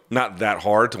 not that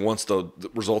hard to, once the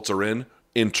results are in,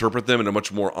 interpret them in a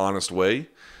much more honest way.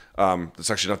 It's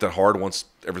actually not that hard once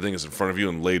everything is in front of you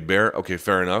and laid bare. Okay,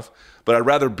 fair enough. But I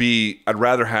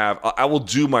will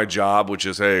do my job, which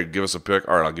is, hey, give us a pick.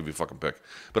 All right, I'll give you a fucking pick.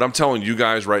 But I'm telling you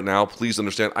guys right now, please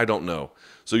understand, I don't know.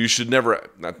 So you should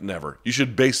you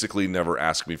should basically never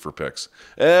ask me for picks.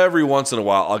 Every once in a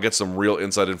while, I'll get some real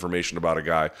inside information about a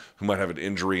guy who might have an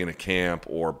injury in a camp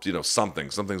or,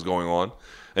 something's going on.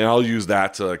 And I'll use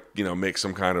that to, make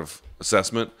some kind of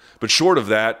assessment. But short of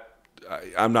that,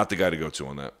 I'm not the guy to go to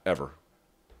on that, ever.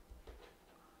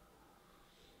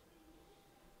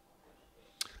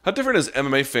 How different is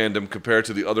MMA fandom compared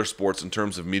to the other sports in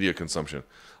terms of media consumption?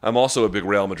 I'm also a big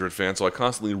Real Madrid fan, so I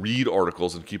constantly read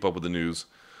articles and keep up with the news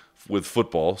with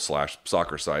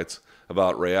football/soccer sites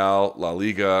about Real, La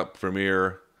Liga,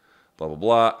 Premier, blah, blah,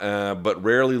 blah, but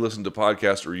rarely listen to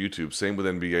podcasts or YouTube. Same with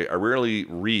NBA. I rarely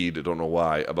read, I don't know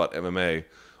why, about MMA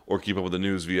or keep up with the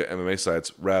news via MMA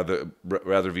sites, rather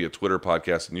via Twitter,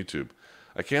 podcasts, and YouTube.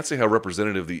 I can't say how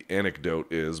representative the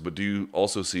anecdote is, but do you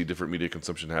also see different media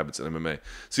consumption habits in MMA?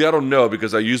 See, I don't know,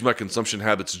 because I use my consumption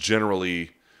habits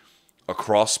generally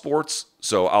across sports,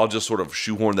 so I'll just sort of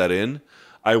shoehorn that in.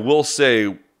 I will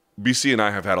say, BC and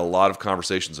I have had a lot of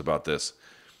conversations about this.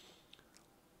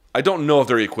 I don't know if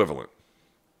they're equivalent,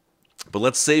 but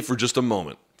let's say for just a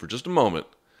moment,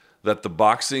 that the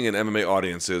boxing and MMA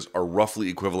audiences are roughly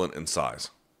equivalent in size.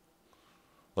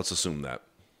 Let's assume that.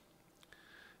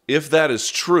 If that is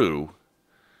true,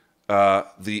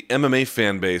 the MMA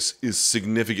fan base is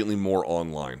significantly more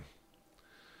online.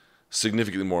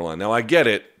 Significantly more online. Now, I get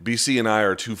it. BC and I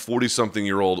are two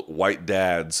 40-something-year-old white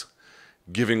dads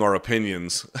giving our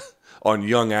opinions on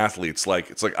young athletes.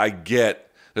 It's like I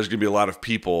get there's going to be a lot of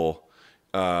people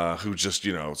who just,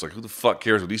 it's like, who the fuck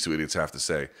cares what these two idiots have to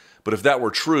say? But if that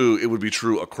were true, it would be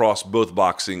true across both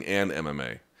boxing and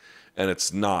MMA. And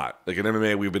it's not. Like in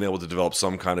MMA, we've been able to develop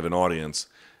some kind of an audience.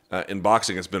 In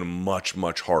boxing, it's been much,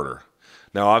 much harder.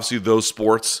 Now, obviously, those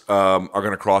sports are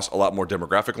going to cross a lot more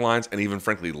demographic lines and even,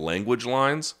 frankly, language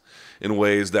lines in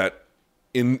ways that,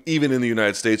 even in the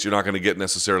United States, you're not going to get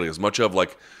necessarily as much of.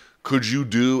 Like, could you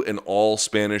do an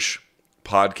all-Spanish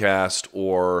podcast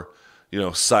or,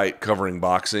 site covering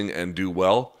boxing and do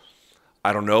well?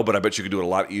 I don't know, but I bet you could do it a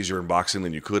lot easier in boxing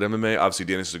than you could MMA. Obviously,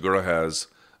 Danny Segura has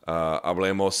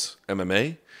Hablemos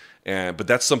MMA. But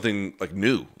that's something like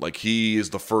new. Like he is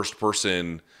the first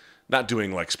person not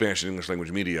doing like Spanish and English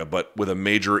language media, but with a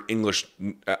major English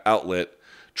outlet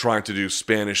trying to do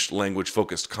Spanish language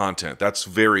focused content. That's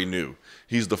very new.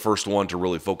 He's the first one to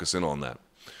really focus in on that.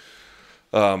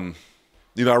 I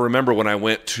remember when I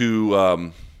went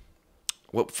to,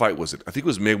 what fight was it? I think it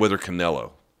was Mayweather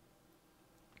Canelo.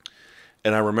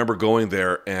 And I remember going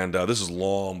there, and this is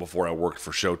long before I worked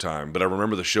for Showtime, but I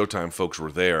remember the Showtime folks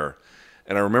were there.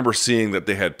 And I remember seeing that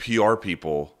they had PR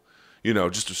people,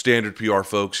 just standard PR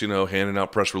folks, handing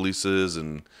out press releases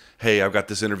and, hey, I've got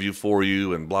this interview for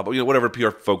you and blah, blah, whatever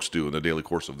PR folks do in the daily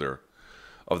course of their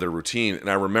routine. And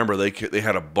I remember they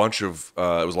had a bunch of,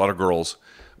 it was a lot of girls,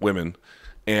 women,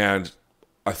 and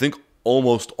I think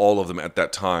almost all of them at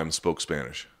that time spoke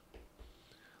Spanish.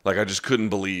 Like I just couldn't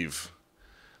believe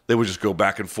they would just go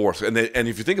back and forth. And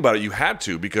if you think about it, you had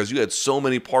to, because you had so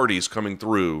many parties coming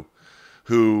through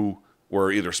who were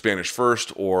either Spanish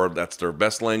first or that's their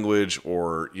best language,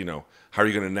 or, how are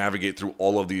you going to navigate through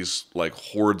all of these like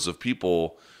hordes of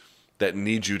people that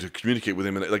need you to communicate with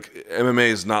them? And like MMA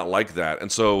is not like that.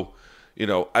 And so,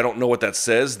 I don't know what that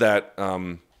says that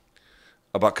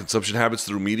about consumption habits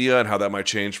through media and how that might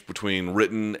change between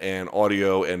written and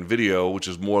audio and video, which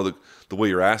is more the way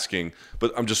you're asking.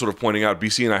 But I'm just sort of pointing out,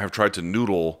 BC and I have tried to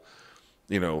noodle,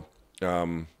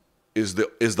 is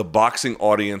the boxing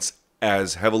audience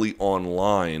as heavily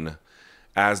online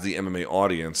as the MMA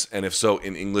audience? And if so,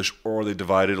 in English, or are they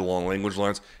divided along language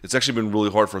lines? It's actually been really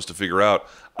hard for us to figure out.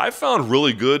 I found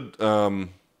really good,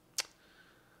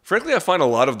 frankly, I find a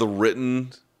lot of the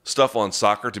written stuff on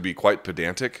soccer to be quite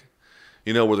pedantic,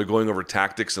 where they're going over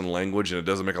tactics and language and it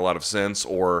doesn't make a lot of sense,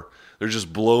 or they're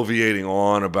just bloviating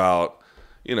on about,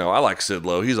 I like Sid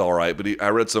Lowe, he's all right, but I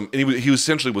read some, and he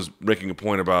essentially was making a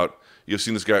point about, you've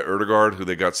seen this guy Erdegaard,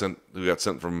 who got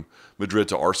sent from Madrid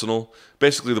to Arsenal.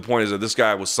 Basically, the point is that this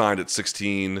guy was signed at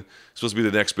 16, supposed to be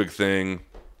the next big thing.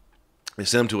 They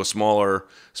sent him to a smaller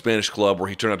Spanish club where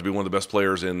he turned out to be one of the best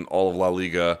players in all of La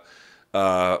Liga.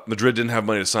 Madrid didn't have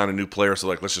money to sign a new player, so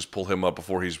let's just pull him up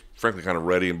before he's frankly kind of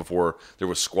ready and before there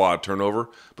was squad turnover.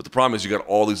 But the problem is you got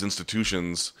all these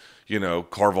institutions,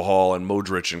 Carvajal and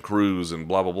Modric and Cruz and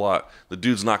blah, blah, blah. The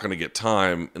dude's not going to get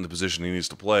time in the position he needs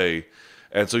to play.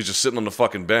 And so he's just sitting on the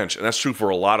fucking bench. And that's true for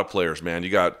a lot of players, man. You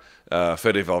got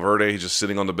Fede Valverde, he's just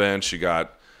sitting on the bench. You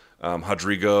got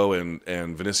Rodrigo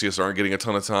and Vinicius aren't getting a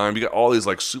ton of time. You got all these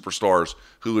like superstars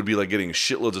who would be like getting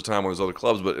shitloads of time on his other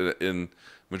clubs, but in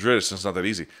Madrid it's just not that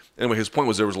easy. Anyway, his point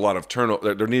was there was a lot of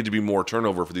turnover. There needed to be more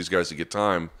turnover for these guys to get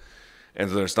time. And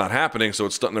then it's not happening, so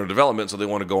it's stunting their development, so they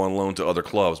want to go on loan to other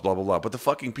clubs, blah, blah, blah. But the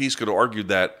fucking piece could have argued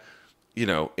that,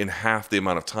 in half the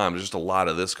amount of time. There's just a lot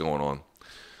of this going on.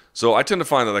 So I tend to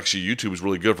find that actually YouTube is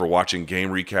really good for watching game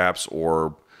recaps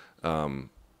or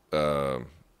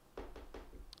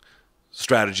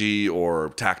strategy or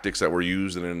tactics that were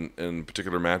used in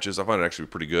particular matches. I find it actually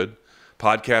pretty good.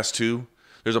 Podcast, too.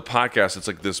 There's a podcast, it's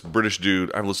like this British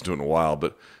dude. I haven't listened to it in a while,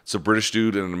 but it's a British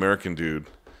dude and an American dude.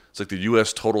 It's like the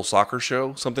U.S. Total Soccer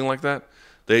Show, something like that.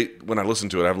 When I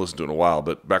listened to it, I haven't listened to it in a while,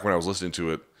 but back when I was listening to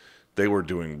it, they were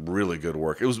doing really good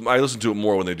work. I listened to it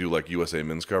more when they do like USA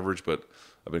men's coverage, but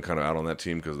I've been kind of out on that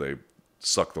team because they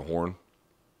suck the horn.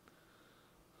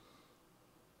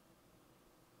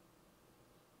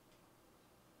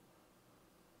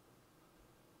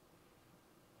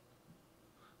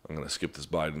 I'm going to skip this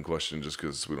Biden question just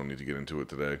because we don't need to get into it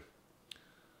today.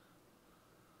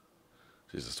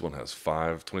 Jesus, this one has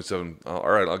 5:27.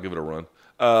 All right, I'll give it a run.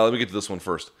 Let me get to this one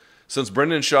first. Since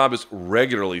Brendan Schaub has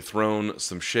regularly thrown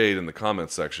some shade in the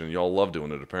comments section, y'all love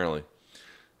doing it apparently.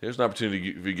 Here's an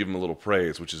opportunity to give him a little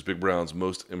praise, which is Big Brown's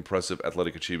most impressive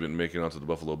athletic achievement in making it onto the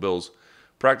Buffalo Bills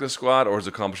practice squad or his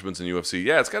accomplishments in UFC.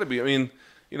 Yeah, it's got to be. I mean,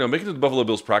 making it to the Buffalo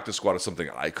Bills practice squad is something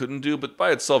I couldn't do, but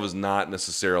by itself is not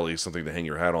necessarily something to hang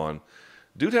your hat on.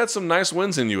 Dude had some nice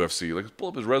wins in UFC. Like, pull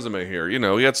up his resume here.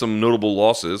 He had some notable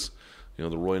losses.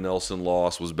 The Roy Nelson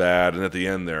loss was bad, and at the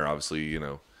end there, obviously,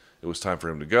 it was time for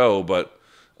him to go. But,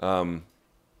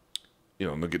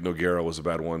 Nogueira was a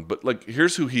bad one. But, like,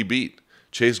 here's who he beat.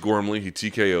 Chase Gormley, he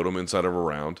TKO'd him inside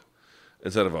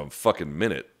of a fucking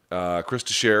minute. Chris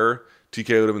Teixeira,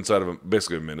 TKO'd him inside of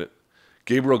basically a minute.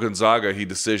 Gabriel Gonzaga, he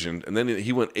decisioned, and then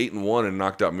he went 8-1 and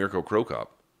knocked out Mirko Cro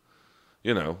Cop.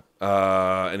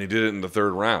 And he did it in the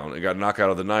third round. He got knockout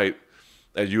of the night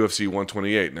at UFC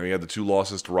 128. Now, he had the 2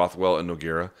 losses to Rothwell and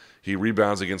Nogueira. He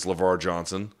rebounds against LeVar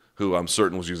Johnson, who I'm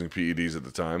certain was using PEDs at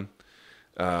the time.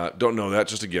 Don't know that,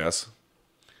 just a guess.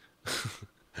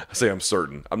 I say I'm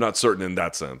certain. I'm not certain in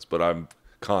that sense, but I'm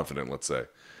confident, let's say.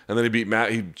 And then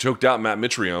he choked out Matt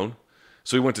Mitrione,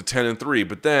 so he went to 10-3.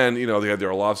 But then, they had the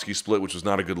Arlovsky split, which was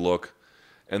not a good look.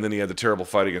 And then he had the terrible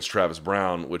fight against Travis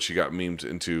Brown, which he got memed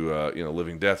into,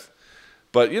 living death.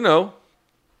 But,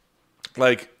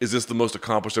 is this the most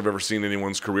accomplished I've ever seen in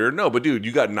anyone's career? No, but dude,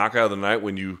 you got knockout of the night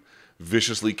when you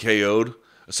viciously KO'd,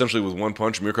 essentially with one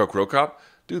punch, Mirko Cro Cop.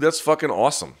 Dude, that's fucking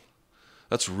awesome.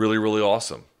 That's really, really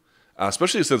awesome.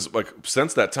 Especially since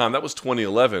that time, that was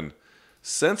 2011.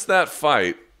 Since that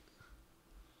fight,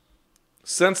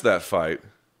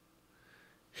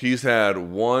 he's had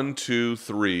 1, 2,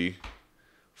 3,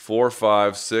 4,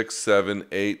 5, 6, 7,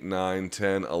 8, 9,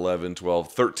 10, 11,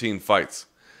 12, 13 fights.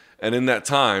 And in that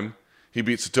time, he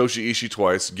beat Satoshi Ishii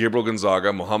twice, Gabriel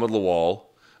Gonzaga, Muhammad Lawal,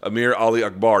 Amir Ali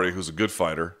Akbari, who's a good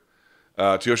fighter,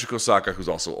 Tsuyoshi Osaka, who's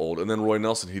also old, and then Roy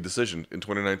Nelson, he decisioned in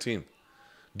 2019.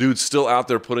 Dude's still out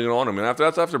there putting it on him. And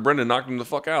that's after Brendan knocked him the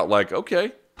fuck out. Like,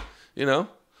 okay,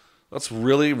 that's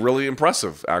really, really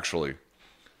impressive, actually.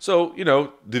 So,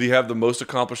 did he have the most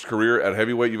accomplished career at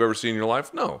heavyweight you've ever seen in your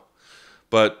life? No.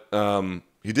 But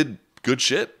he did good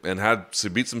shit and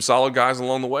beat some solid guys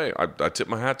along the way. I tip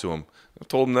my hat to him. I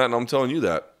told him that, and I'm telling you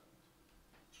that.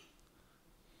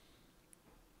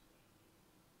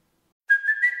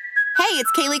 Hey,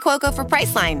 it's Kaylee Cuoco for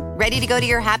Priceline. Ready to go to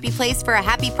your happy place for a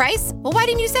happy price? Well, why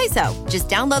didn't you say so? Just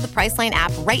download the Priceline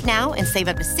app right now and save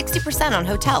up to 60% on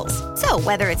hotels. So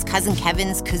whether it's Cousin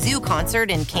Kevin's Kazoo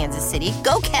Concert in Kansas City,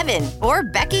 go Kevin, or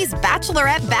Becky's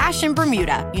Bachelorette Bash in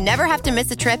Bermuda, you never have to miss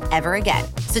a trip ever again.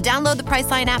 So download the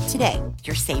Priceline app today.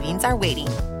 Your savings are waiting.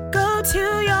 Go to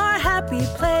your happy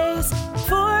place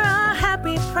for a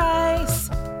happy price.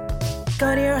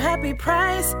 Go to your happy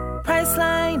price,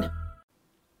 Priceline.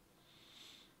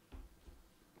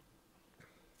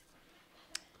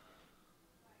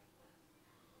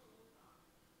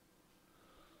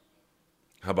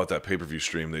 How about that pay-per-view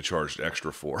stream they charged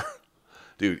extra for?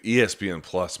 Dude, ESPN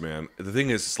Plus, man. The thing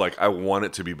is, it's like, I want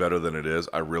it to be better than it is.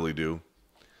 I really do.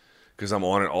 Because I'm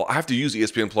on it all. I have to use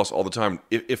ESPN Plus all the time,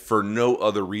 if for no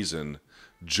other reason,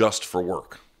 just for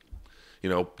work.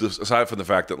 Aside from the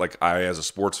fact that, like, I, as a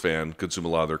sports fan, consume a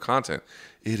lot of their content.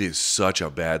 It is such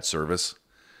a bad service.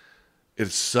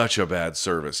 It's such a bad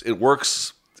service. It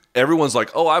works Everyone's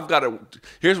like, oh, I've got to.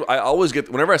 I always get,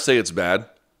 whenever I say it's bad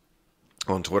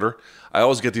on Twitter, I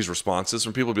always get these responses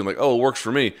from people being like, oh, it works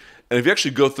for me. And if you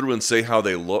actually go through and say how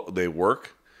they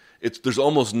work, there's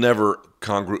almost never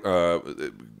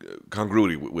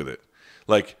congruity with it.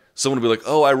 Like, someone will be like,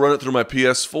 oh, I run it through my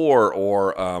PS4,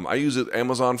 or I use it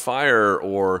Amazon Fire,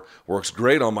 or works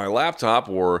great on my laptop,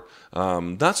 or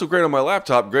not so great on my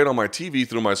laptop, great on my TV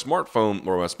through my smartphone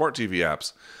or my smart TV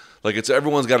apps. Like,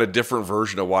 everyone's got a different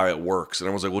version of why it works. And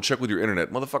everyone's like, well, check with your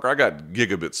internet. Motherfucker, I got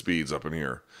gigabit speeds up in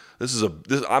here.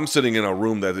 I'm sitting in a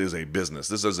room that is a business.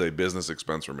 This is a business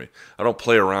expense for me. I don't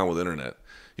play around with internet.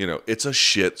 It's a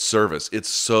shit service. It's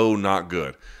so not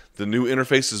good. The new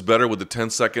interface is better with the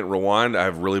 10-second rewind.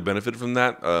 I've really benefited from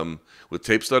that. With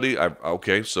Tape Study,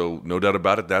 so no doubt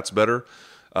about it, that's better.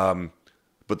 But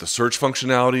the search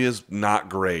functionality is not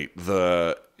great.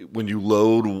 When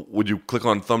you click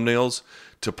on thumbnails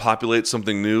to populate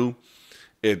something new,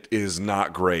 it is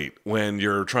not great. When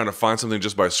you're trying to find something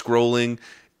just by scrolling,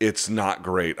 it's not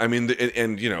great. I mean,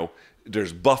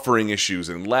 there's buffering issues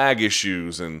and lag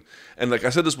issues, and like I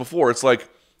said this before, it's like,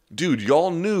 dude,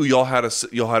 y'all knew y'all had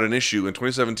an issue in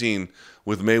 2017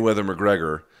 with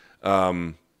Mayweather-McGregor,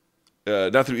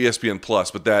 not through ESPN Plus,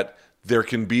 but that there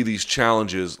can be these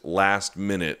challenges last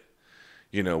minute,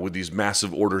 with these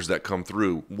massive orders that come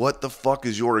through. What the fuck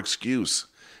is your excuse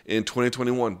in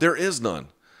 2021? There is none.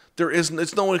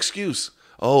 It's no excuse.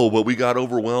 Oh, but we got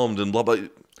overwhelmed and blah, blah.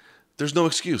 There's no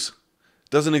excuse. It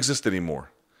doesn't exist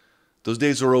anymore. Those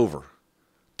days are over.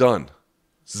 Done.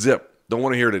 Zip. Don't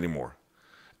want to hear it anymore.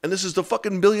 And this is the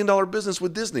fucking $1 billion business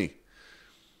with Disney.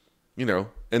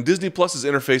 And Disney Plus's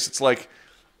interface, it's like,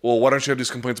 well, why don't you have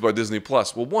these complaints about Disney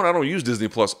Plus? Well, one, I don't use Disney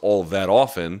Plus all that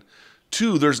often.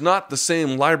 Two, there's not the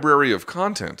same library of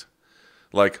content.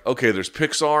 Like, okay, there's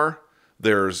Pixar,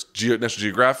 there's National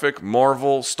Geographic,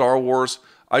 Marvel, Star Wars.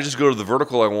 I just go to the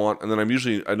vertical I want, and then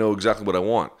I know exactly what I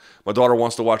want. My daughter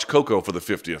wants to watch Coco for the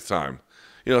 50th time.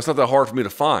 It's not that hard for me to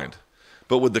find.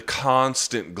 But with the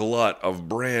constant glut of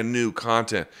brand new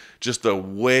content, just the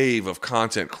wave of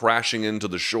content crashing into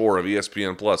the shore of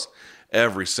ESPN Plus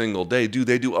every single day, dude,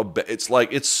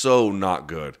 it's so not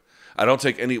good. I don't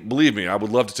take any, believe me, I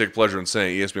would love to take pleasure in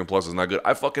saying ESPN Plus is not good.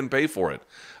 I fucking pay for it.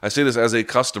 I say this as a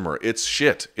customer. It's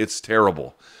shit. It's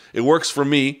terrible. It works for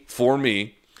me,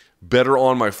 better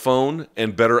on my phone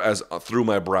and better through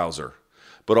my browser.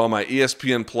 But on my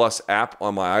ESPN Plus app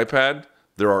on my iPad,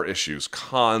 there are issues,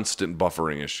 constant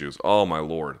buffering issues. Oh, my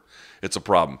Lord. It's a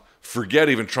problem. Forget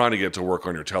even trying to get to work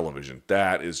on your television.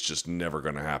 That is just never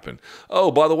going to happen. Oh,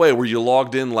 by the way, were you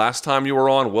logged in last time you were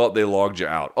on? Well, they logged you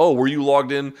out. Oh, were you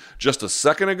logged in just a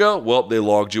second ago? Well, they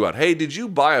logged you out. Hey, did you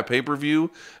buy a pay-per-view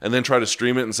and then try to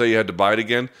stream it and say you had to buy it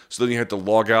again? So then you had to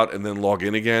log out and then log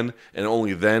in again, and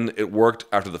only then it worked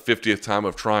after the 50th time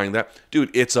of trying that? Dude,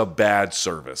 it's a bad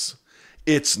service.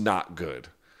 It's not good.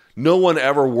 No one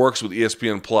ever works with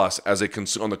ESPN Plus as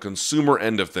on the consumer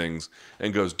end of things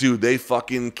and goes, dude, they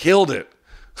fucking killed it.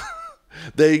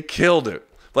 They killed it.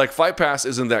 Like, Fight Pass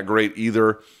isn't that great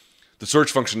either. The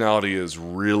search functionality is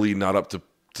really not up to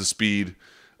speed.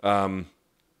 But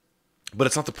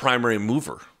it's not the primary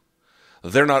mover.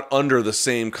 They're not under the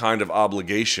same kind of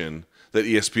obligation that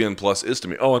ESPN Plus is to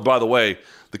me. Oh, and by the way,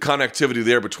 the connectivity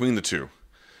there between the two,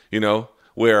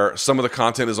 where some of the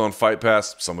content is on Fight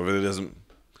Pass, some of it isn't.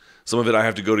 Some of it I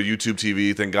have to go to YouTube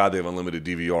TV. Thank God they have unlimited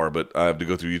DVR, but I have to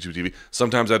go through YouTube TV.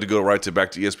 Sometimes I have to go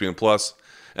back to ESPN Plus.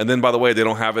 And then, by the way, they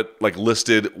don't have it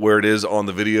listed where it is on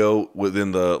the video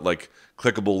within the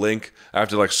clickable link. I have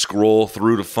to scroll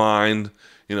through to find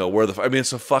where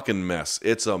it's a fucking mess.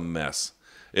 It's a mess.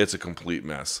 It's a complete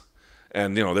mess.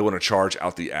 And they want to charge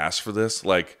out the ass for this.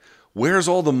 Where's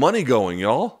all the money going,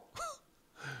 y'all?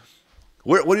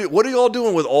 What are y'all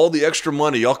doing with all the extra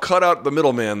money? Y'all cut out the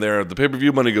middleman there. The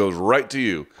pay-per-view money goes right to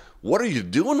you. What are you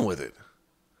doing with it?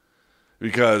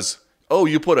 Because,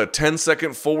 you put a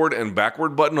 10-second forward and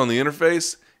backward button on the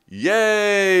interface?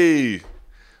 Yay!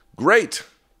 Great.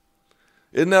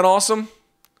 Isn't that awesome?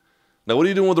 Now, what are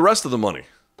you doing with the rest of the money?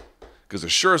 Because it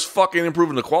sure as fuck ain't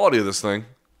improving the quality of this thing.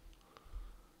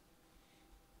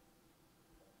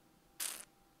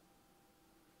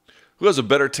 Who has a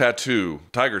better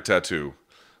tiger tattoo?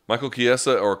 Michael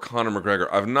Chiesa or Conor McGregor?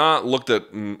 I've not looked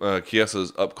at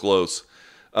Chiesa's up close.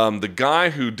 The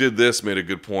guy who did this made a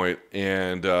good point,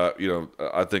 and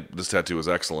I think this tattoo is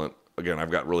excellent. Again, I've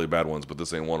got really bad ones, but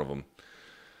this ain't one of them.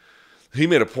 He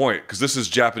made a point, because this is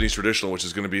Japanese traditional, which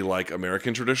is going to be like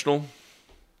American traditional.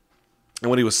 And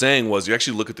what he was saying was, you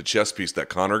actually look at the chest piece that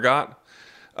Conor got.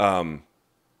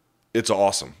 It's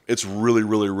awesome. It's really,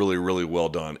 really, really, really well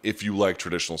done if you like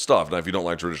traditional stuff. Now, if you don't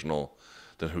like traditional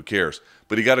then who cares?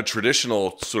 But he got a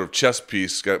traditional sort of chest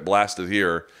piece, got blasted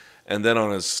here, and then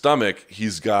on his stomach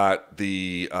he's got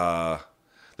the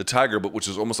tiger, but which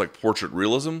is almost like portrait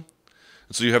realism. And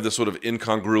so you have this sort of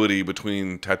incongruity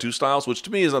between tattoo styles, which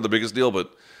to me is not the biggest deal,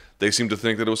 but they seem to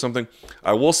think that it was something.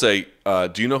 I will say,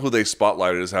 do you know who they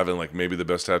spotlighted as having like maybe the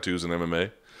best tattoos in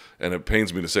MMA? And it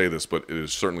pains me to say this, but it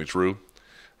is certainly true,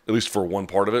 at least for one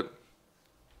part of it.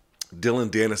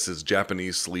 Dylan Dennis's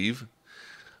Japanese sleeve,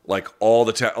 like all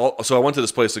the so I went to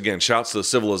this place again. Shouts to the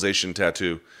Civilization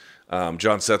Tattoo.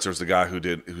 John Setzer's the guy who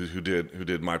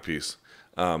did my piece.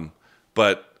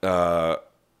 But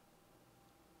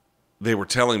they were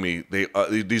telling me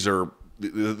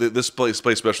this place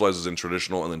specializes in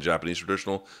traditional and then Japanese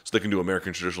traditional, so they can do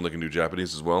American traditional, they can do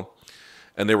Japanese as well.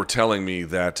 And they were telling me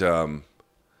that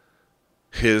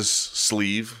his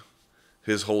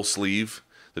whole sleeve,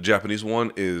 the Japanese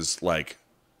one, is like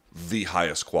the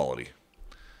highest quality.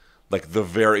 Like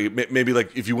maybe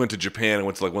like if you went to Japan and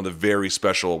went to like one of the very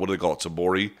special, what do they call it,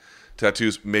 Tabori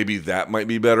tattoos, maybe that might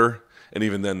be better. And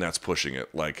even then that's pushing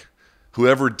it. Like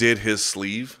whoever did his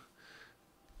sleeve,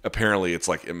 apparently it's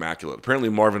like immaculate. Apparently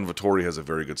Marvin Vettori has a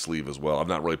very good sleeve as well. I've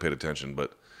not really paid attention,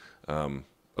 but I've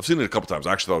seen it a couple times.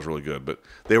 I actually thought it was really good. But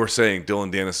they were saying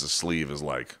Dylan Dennis's sleeve is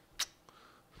like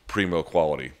primo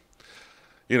quality.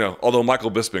 You know, although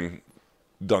Michael Bisping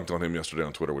dunked on him yesterday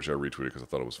on Twitter, which I retweeted because I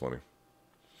thought it was funny.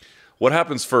 What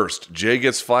happens first? Jay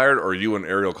gets fired or you and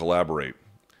Ariel collaborate?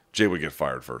 Jay would get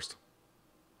fired first.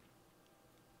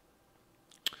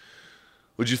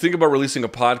 Would you think about releasing a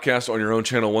podcast on your own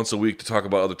channel once a week to talk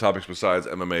about other topics besides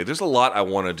MMA? There's a lot I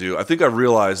want to do. I think I've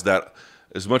realized that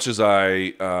as much as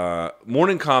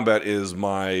Morning Combat is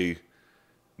my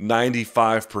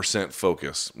 95%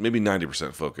 focus, maybe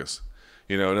 90% focus.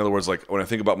 You know, in other words, like when I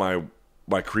think about my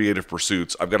creative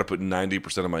pursuits, I've got to put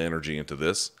 90% of my energy into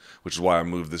this, which is why I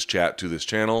moved this chat to this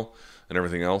channel and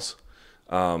everything else.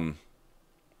 But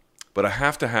I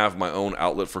have to have my own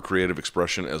outlet for creative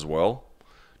expression as well,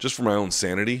 just for my own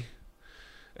sanity.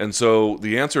 And so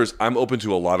the answer is I'm open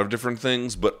to a lot of different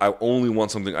things, but I only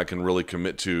want something I can really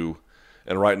commit to.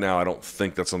 And right now, I don't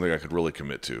think that's something I could really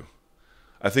commit to.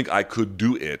 I think I could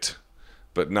do it,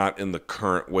 but not in the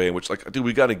current way in which, like, dude,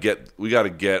 we got to get,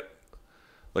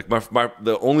 like,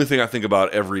 the only thing I think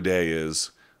about every day is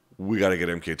we got to get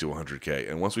MK to 100K.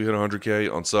 And once we hit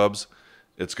 100K on subs,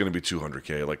 it's going to be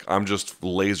 200K. Like, I'm just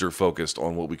laser focused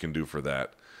on what we can do for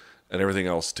that. And everything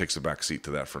else takes a back seat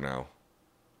to that for now.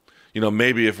 You know,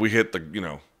 maybe if we hit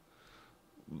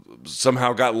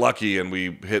somehow got lucky and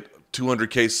we hit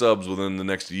 200K subs within the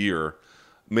next year,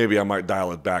 maybe I might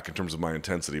dial it back in terms of my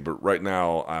intensity. But right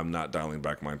now, I'm not dialing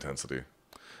back my intensity.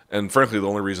 And frankly, the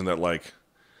only reason that, like,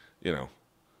 you know,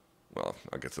 well,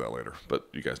 I'll get to that later. But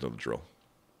you guys know the drill.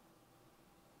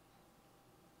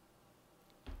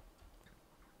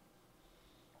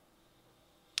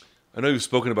 I know you've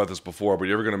spoken about this before, but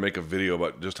you're ever going to make a video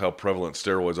about just how prevalent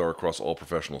steroids are across all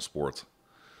professional sports?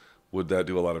 Would that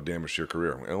do a lot of damage to your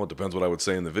career? Well, it depends what I would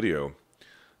say in the video.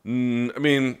 I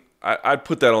mean, I'd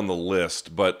put that on the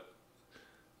list, but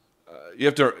you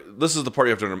have to. This is the part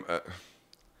you have to.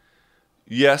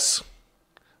 Yes,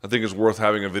 I think it's worth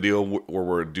having a video where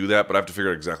we do that, but I have to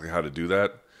figure out exactly how to do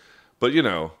that. But you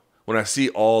know, when I see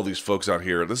all these folks out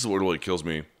here, this is what really kills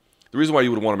me. The reason why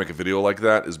you would want to make a video like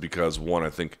that is because, one, I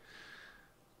think.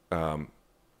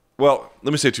 Well,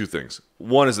 let me say two things.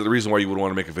 One is that the reason why you would want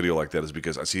to make a video like that is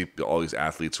because I see all these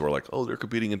athletes who are like, oh, they're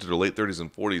competing into their late 30s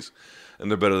and 40s,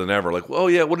 and they're better than ever. Like, well,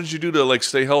 yeah, what did you do to, like,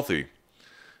 stay healthy?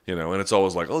 You know, and it's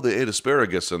always like, oh, they ate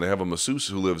asparagus, and they have a masseuse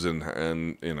who lives in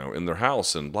their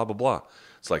house, and blah, blah, blah.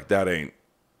 It's like, that ain't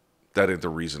the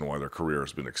reason why their career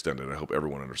has been extended. I hope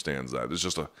everyone understands that. There's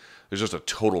just a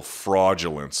total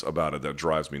fraudulence about it that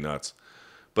drives me nuts.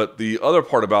 But the other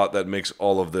part about that makes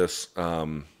all of this,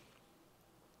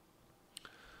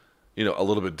 a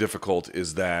little bit difficult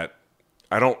is that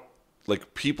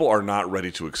people are not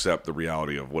ready to accept the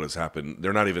reality of what has happened.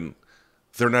 They're not even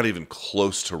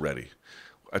close to ready.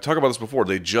 I talked about this before.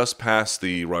 They just passed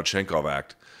the Rodchenkov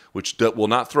Act, which will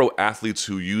not throw athletes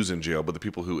who use in jail, but the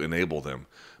people who enable them.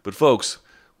 But folks,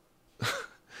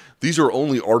 these are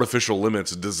only artificial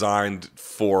limits designed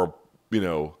for,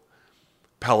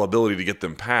 palatability to get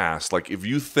them passed. Like, if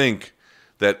you think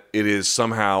that it is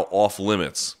somehow off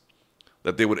limits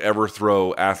that they would ever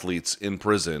throw athletes in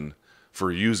prison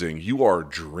for using, you are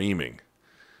dreaming.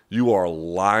 You are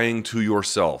lying to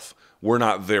yourself. We're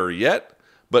not there yet,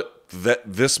 but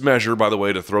this measure, by the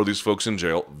way, to throw these folks in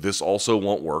jail, this also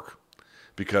won't work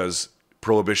because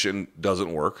prohibition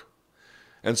doesn't work.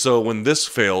 And so when this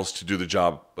fails to do the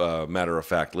job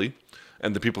matter-of-factly,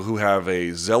 and the people who have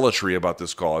a zealotry about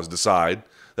this cause decide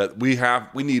that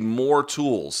we need more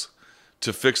tools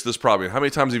to fix this problem. How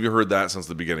many times have you heard that since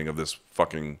the beginning of this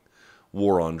fucking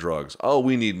war on drugs? Oh,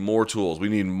 we need more tools. We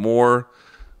need more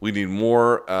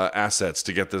assets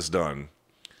to get this done.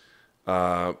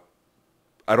 I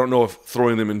don't know if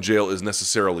throwing them in jail is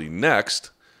necessarily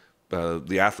next,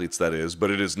 the athletes that is,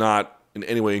 but it is not in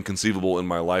any way inconceivable in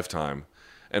my lifetime.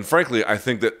 And frankly, I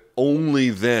think that only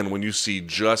then, when you see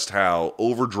just how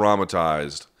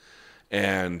over-dramatized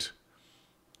and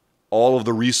all of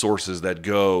the resources that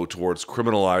go towards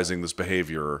criminalizing this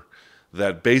behavior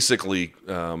that basically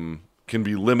can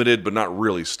be limited but not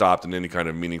really stopped in any kind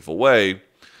of meaningful way.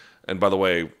 And by the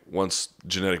way, once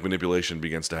genetic manipulation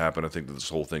begins to happen, I think that this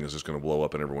whole thing is just going to blow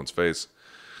up in everyone's face.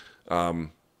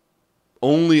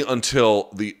 Only until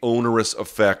the onerous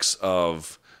effects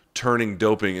of turning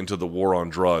doping into the war on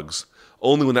drugs,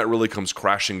 only when that really comes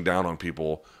crashing down on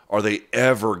people, are they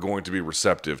ever going to be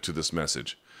receptive to this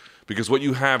message. Because what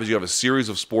you have is you have a series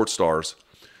of sports stars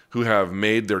who have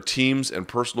made their teams and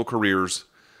personal careers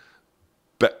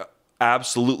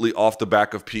absolutely off the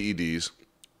back of PEDs.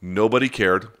 Nobody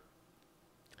cared.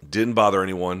 Didn't bother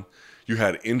anyone. You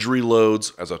had injury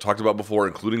loads, as I talked about before,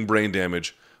 including brain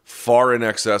damage, far in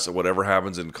excess of whatever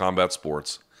happens in combat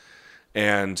sports.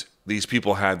 And these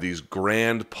people had these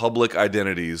grand public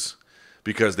identities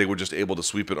because they were just able to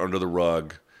sweep it under the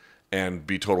rug and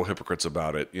be total hypocrites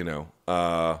about it,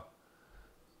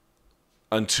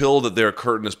 until that their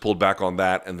curtain is pulled back on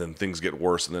that, and then things get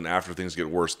worse, and then after things get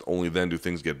worse, only then do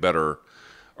things get better.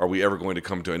 Are we ever going to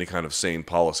come to any kind of sane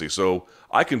policy? So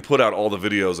I can put out all the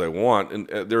videos I want, and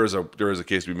there is a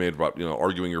case to be made about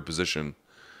arguing your position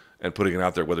and putting it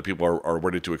out there, whether people are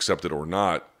ready to accept it or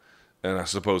not. And I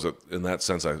suppose that in that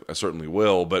sense, I certainly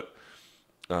will. But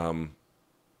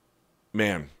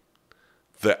man,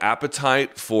 the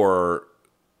appetite for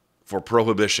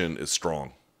prohibition is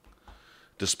strong,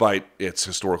 despite its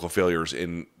historical failures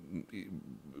in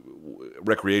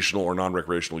recreational or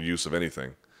non-recreational use of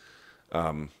anything.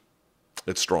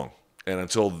 It's strong. And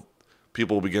until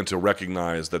people begin to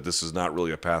recognize that this is not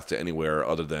really a path to anywhere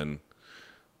other than,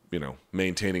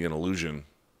 maintaining an illusion,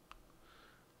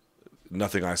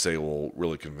 nothing I say will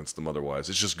really convince them otherwise.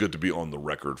 It's just good to be on the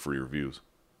record for your views.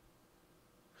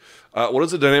 What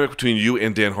is the dynamic between you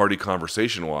and Dan Hardy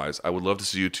conversation-wise? I would love to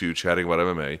see you two chatting about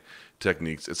MMA,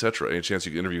 techniques, etc. Any chance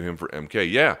you can interview him for MK?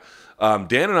 Yeah.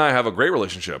 Dan and I have a great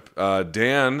relationship.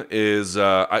 Dan is...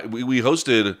 we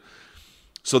hosted...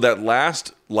 So that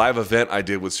last live event I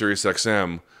did with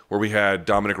SiriusXM, where we had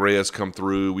Dominic Reyes come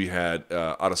through, we had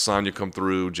Adesanya come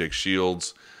through, Jake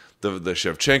Shields, the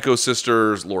Shevchenko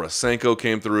sisters, Laura Sanko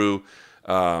came through,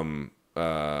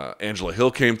 Angela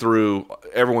Hill came through,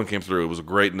 everyone came through. It was a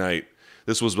great night.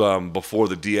 This was before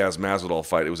the Diaz-Masvidal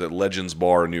fight. It was at Legends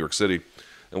Bar in New York City,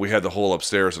 and we had the whole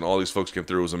upstairs, and all these folks came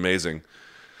through. It was amazing.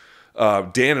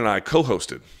 Dan and I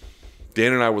co-hosted.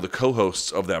 Dan and I were the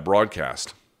co-hosts of that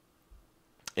broadcast.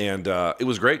 And it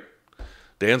was great.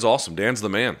 Dan's awesome. Dan's the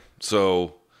man.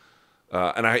 So,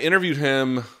 and I interviewed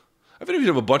him. I've interviewed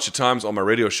him a bunch of times on my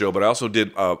radio show, but I also did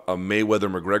a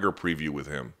Mayweather-McGregor preview with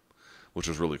him, which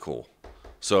was really cool.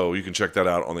 So you can check that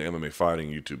out on the MMA Fighting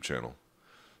YouTube channel.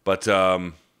 But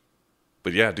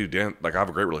yeah, dude, Dan, I have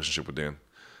a great relationship with Dan.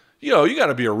 You got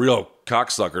to be a real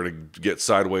cocksucker to get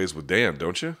sideways with Dan,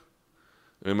 don't you?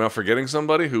 Am I forgetting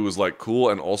somebody who was cool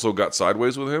and also got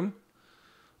sideways with him?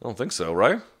 I don't think so,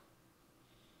 right?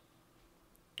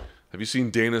 Have you seen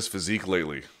Dana's physique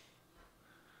lately?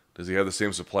 Does he have the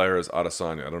same supplier as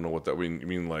Adesanya? I don't know what that means. You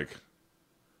mean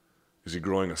is he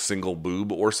growing a single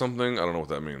boob or something? I don't know what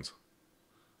that means.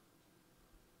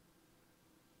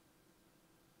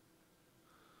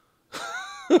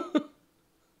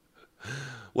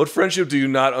 What friendship do you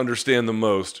not understand the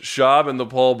most? Schaub and the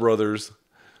Paul brothers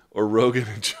or Rogan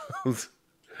and Jones?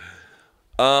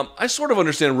 I sort of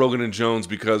understand Rogan and Jones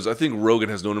because I think Rogan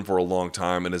has known him for a long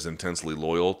time and is intensely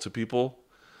loyal to people.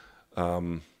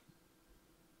 The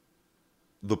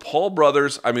Paul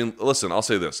brothers, listen, I'll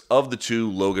say this. Of the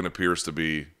two, Logan appears to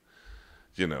be,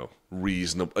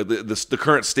 reasonable. The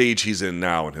current stage he's in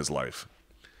now in his life.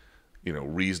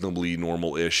 Reasonably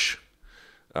normal-ish.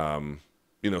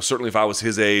 Certainly if I was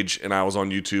his age and I was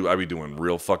on YouTube, I'd be doing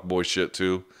real fuckboy shit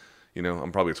too.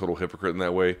 I'm probably a total hypocrite in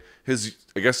that way.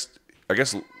 I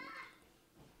guess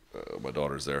my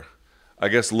daughter's there. I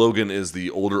guess Logan is the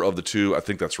older of the two. I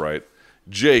think that's right.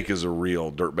 Jake is a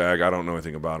real dirtbag. I don't know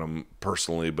anything about him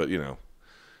personally, but,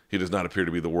 he does not appear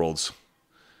to be the world's...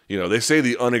 they say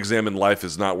the unexamined life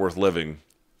is not worth living.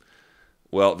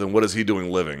 Well, then what is he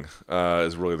doing living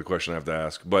is really the question I have to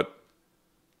ask. But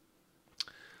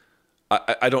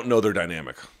I don't know their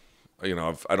dynamic. You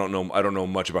know, I don't know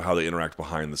much about how they interact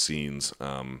behind the scenes.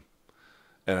 And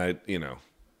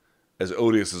as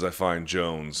odious as I find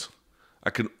Jones, I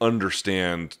can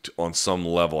understand on some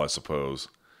level, I suppose.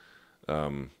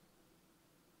 If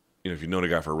you've known a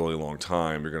guy for a really long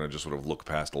time, you're going to just sort of look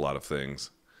past a lot of things.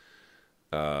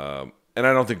 And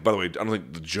I don't think, by the way, I don't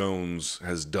think the Jones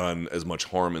has done as much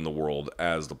harm in the world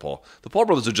as the Paul. The Paul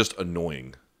brothers are just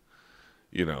annoying.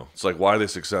 It's like, why are they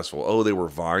successful? Oh, they were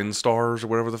Vine stars or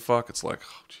whatever the fuck. It's like,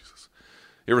 oh, Jesus.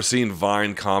 You ever seen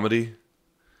Vine comedy?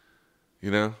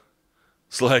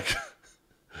 It's like,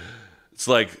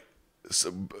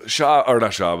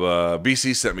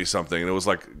 BC sent me something, and it was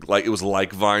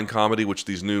like Vine comedy, which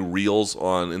these new reels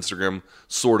on Instagram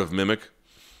sort of mimic.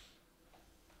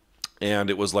 And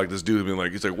it was like this dude being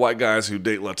like, he's like, white guys who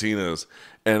date Latinas,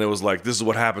 and it was like, this is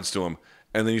what happens to him.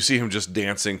 And then you see him just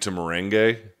dancing to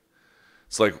merengue.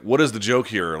 It's like, what is the joke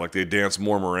here? Like, they dance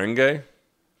more merengue?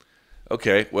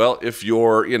 Okay, well, if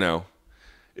you're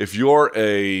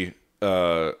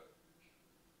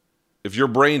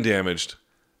brain damaged,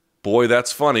 boy,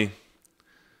 that's funny.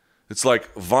 It's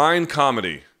like Vine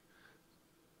comedy.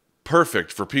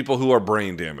 Perfect for people who are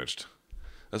brain damaged.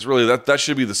 That's really, that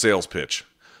should be the sales pitch.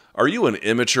 Are you an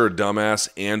immature dumbass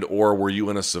and or were you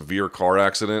in a severe car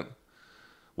accident?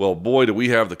 Well, boy, do we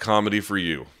have the comedy for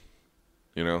you.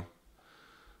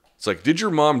 It's like, did your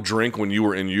mom drink when you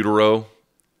were in utero?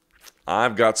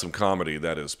 I've got some comedy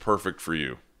that is perfect for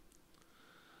you.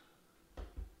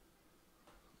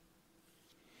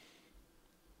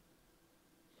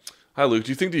 Hi, Luke.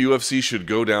 Do you think the UFC should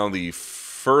go down the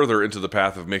further into the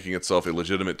path of making itself a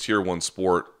legitimate Tier 1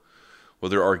 sport, where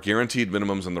there are guaranteed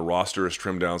minimums and the roster is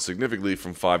trimmed down significantly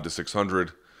from 5 to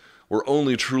 600, where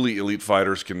only truly elite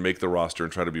fighters can make the roster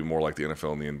and try to be more like the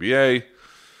NFL and the NBA?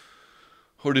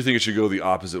 Or do you think it should go the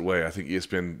opposite way? I think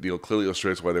ESPN deal clearly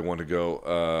illustrates why they want to go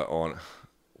on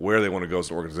where they want to go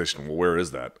as an organization. Well, where is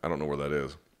that? I don't know where that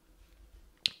is.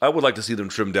 I would like to see them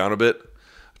trimmed down a bit.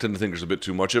 I tend to think there's a bit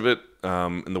too much of it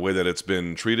in the way that it's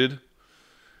been treated.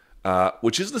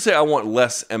 Which isn't to say I want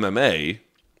less MMA.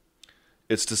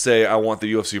 It's to say I want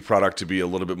the UFC product to be a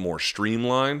little bit more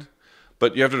streamlined.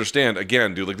 But you have to understand,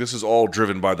 again, dude, like this is all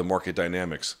driven by the market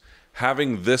dynamics.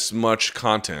 Having this much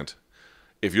content,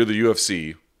 if you're the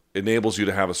UFC, enables you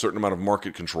to have a certain amount of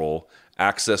market control,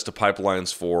 access to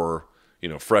pipelines for,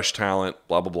 fresh talent,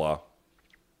 blah, blah, blah.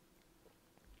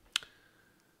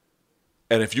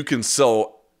 And if you can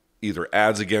sell either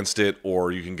ads against it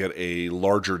or you can get a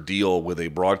larger deal with a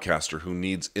broadcaster who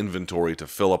needs inventory to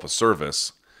fill up a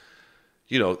service,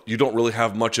 you don't really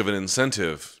have much of an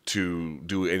incentive to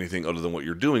do anything other than what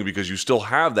you're doing because you still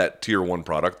have that Tier 1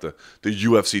 product, the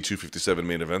UFC 257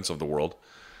 main events of the world.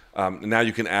 Now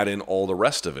you can add in all the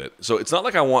rest of it. So it's not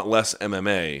like I want less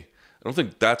MMA. I don't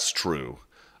think that's true.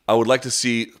 I would like to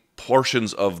see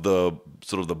portions of the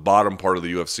sort of the bottom part of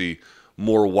the UFC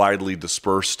more widely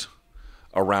dispersed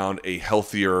around a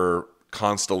healthier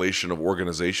constellation of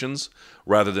organizations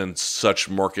rather than such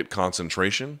market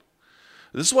concentration.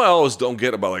 This is why I always don't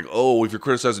get about like, oh, if you're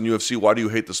criticizing UFC, why do you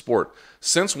hate the sport?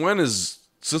 Since when are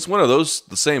those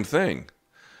the same thing?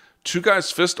 Two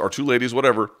guys or two ladies,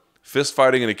 whatever, fist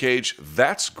fighting in a cage,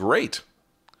 that's great.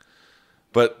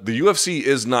 But the UFC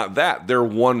is not that. They're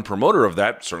one promoter of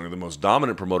that, certainly the most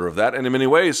dominant promoter of that, and in many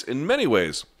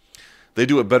ways, they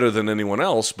do it better than anyone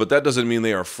else, but that doesn't mean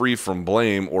they are free from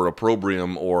blame or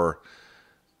opprobrium or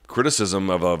criticism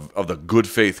of the good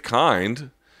faith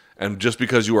kind. And just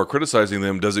because you are criticizing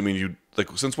them doesn't mean you,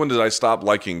 like, since when did I stop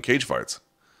liking cage fights?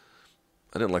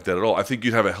 I didn't like that at all. I think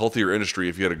you'd have a healthier industry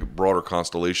if you had a broader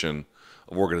constellation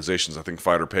of organizations. I think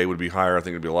fighter pay would be higher. I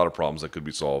think there'd be a lot of problems that could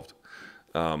be solved.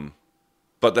 But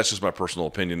that's just my personal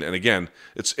opinion. And again,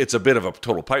 it's a bit of a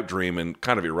total pipe dream and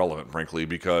kind of irrelevant, frankly,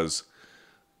 because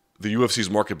the UFC's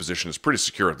market position is pretty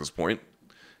secure at this point.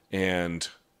 And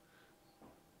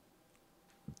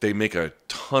they make a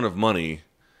ton of money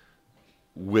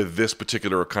with this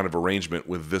particular kind of arrangement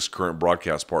with this current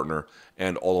broadcast partner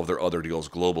and all of their other deals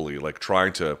globally. Like,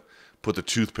 trying to put the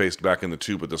toothpaste back in the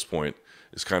tube at this point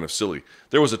is kind of silly.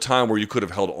 There was a time where you could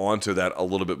have held on to that a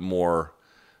little bit more,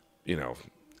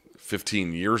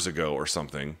 15 years ago or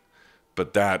something,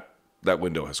 but that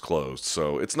window has closed.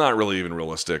 So it's not really even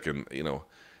realistic, and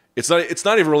it's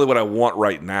not even really what I want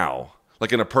right now.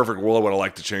 Like, in a perfect world, would I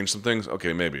like to change some things?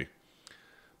 Okay, maybe.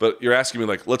 But you're asking me,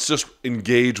 like, let's just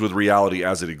engage with reality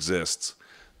as it exists.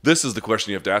 This is the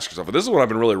question you have to ask yourself. And this is what I've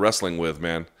been really wrestling with,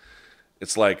 man.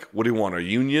 It's like, what do you want, a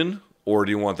union or do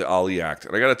you want the Ali Act?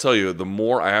 And I got to tell you, the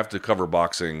more I have to cover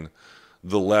boxing,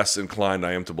 the less inclined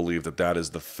I am to believe that is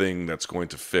the thing that's going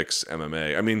to fix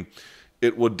MMA. I mean,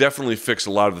 it would definitely fix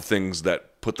a lot of the things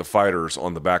that put the fighters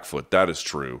on the back foot. That is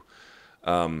true.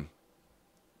 But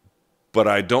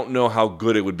I don't know how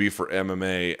good it would be for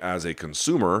MMA as a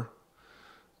consumer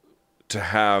to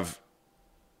have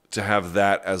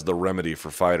that as the remedy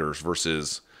for fighters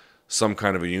versus some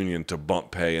kind of a union to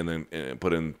bump pay and then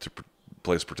put into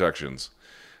place protections.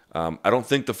 I don't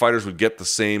think the fighters would get the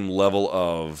same level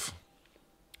of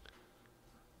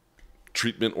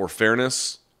treatment or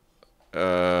fairness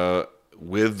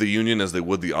with the union as they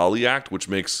would the Ali Act, which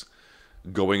makes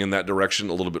going in that direction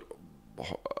a little bit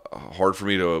hard for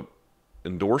me to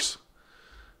endorse.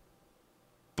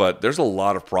 But there's a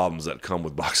lot of problems that come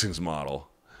with boxing's model.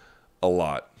 A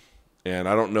lot. And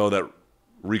I don't know that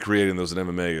recreating those in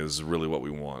MMA is really what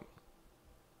we want.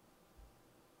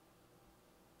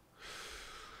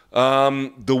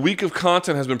 The week of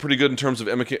content has been pretty good in terms of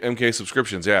MK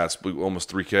subscriptions. Yeah, it's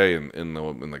almost 3K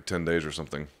in like 10 days or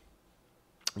something.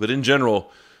 But in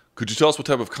general, could you tell us what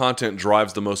type of content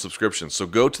drives the most subscriptions? So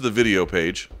go to the video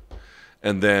page,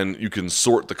 and then you can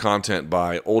sort the content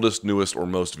by oldest, newest, or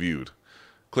most viewed.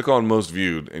 Click on most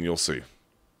viewed, and you'll see.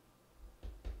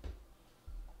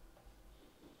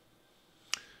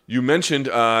 You mentioned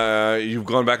you've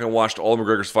gone back and watched all of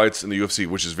McGregor's fights in the UFC,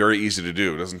 which is very easy to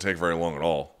do. It doesn't take very long at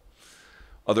all.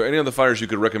 Are there any other fighters you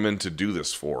could recommend to do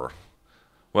this for?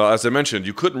 Well, as I mentioned,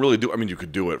 you couldn't really do... I mean, you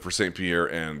could do it for St. Pierre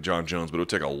and John Jones, but it would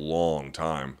take a long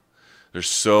time. There's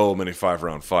so many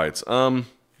 5-round fights.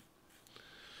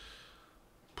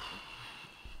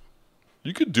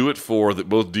 You could do it for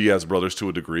both Diaz brothers to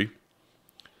a degree.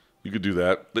 You could do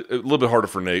that. A little bit harder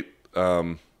for Nate.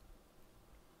 There's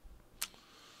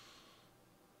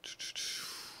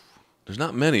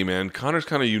not many, man. Conor's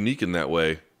kind of unique in that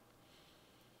way.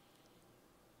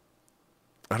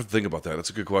 I have to think about that. That's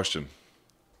a good question.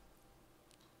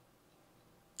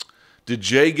 Did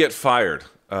Jay get fired?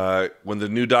 When the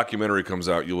new documentary comes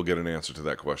out, you will get an answer to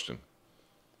that question.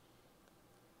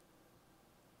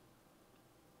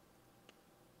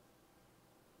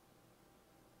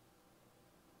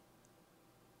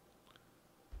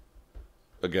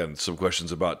 Again, some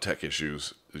questions about tech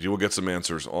issues. You will get some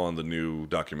answers on the new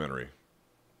documentary.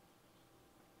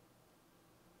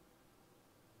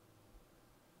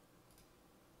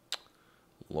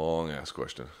 Long-ass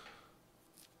question.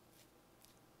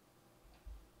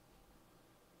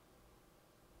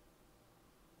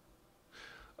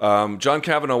 John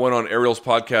Kavanaugh went on Ariel's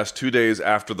podcast 2 days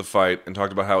after the fight and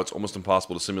talked about how it's almost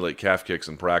impossible to simulate calf kicks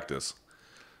in practice.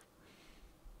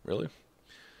 Really?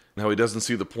 And how he doesn't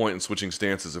see the point in switching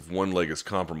stances if one leg is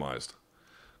compromised.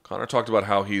 Conor talked about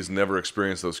how he's never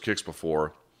experienced those kicks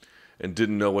before and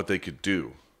didn't know what they could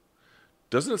do.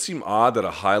 Doesn't it seem odd that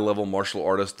a high-level martial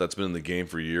artist that's been in the game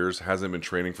for years hasn't been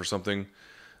training for something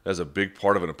as a big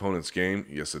part of an opponent's game?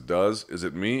 Yes, it does. Is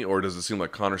it me, or does it seem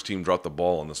like Conor's team dropped the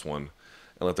ball on this one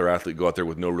and let their athlete go out there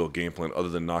with no real game plan other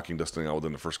than knocking Dustin out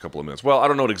within the first couple of minutes? Well, I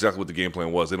don't know exactly what the game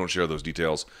plan was. They don't share those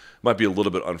details. Might be a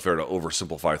little bit unfair to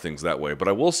oversimplify things that way. But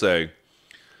I will say,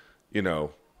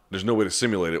 there's no way to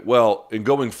simulate it. Well, in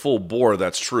going full bore,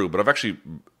 that's true. But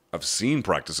I've seen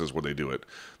practices where they do it.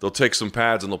 They'll take some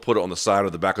pads and they'll put it on the side or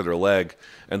the back of their leg,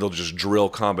 and they'll just drill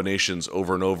combinations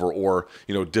over and over, or,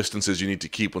 distances you need to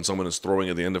keep when someone is throwing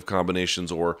at the end of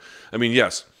combinations. Or,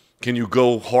 yes, can you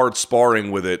go hard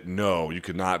sparring with it? No, you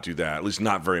could not do that, at least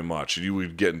not very much. You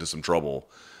would get into some trouble.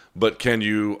 But can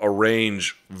you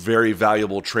arrange very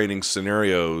valuable training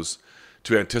scenarios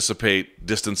to anticipate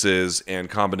distances and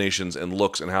combinations and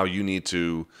looks and how you need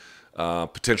to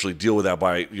potentially deal with that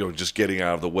by just getting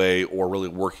out of the way, or really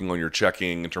working on your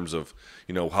checking in terms of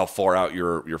how far out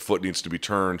your foot needs to be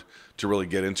turned to really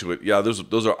get into it? Yeah,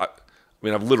 those are.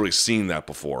 I've literally seen that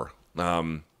before.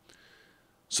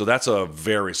 So that's a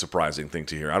very surprising thing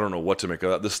to hear. I don't know what to make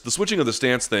of that. The switching of the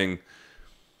stance thing.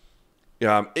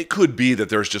 It could be that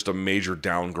there's just a major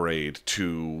downgrade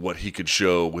to what he could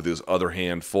show with his other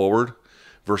hand forward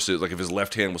versus like if his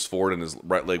left hand was forward and his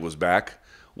right leg was back.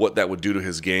 What that would do to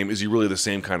his game. Is he really the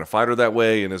same kind of fighter that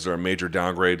way, and is there a major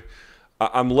downgrade?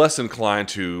 I'm less inclined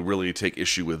to really take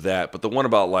issue with that. But the one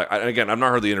about, again, I've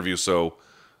not heard the interview, so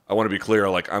I want to be clear.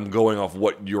 I'm going off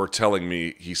what you're telling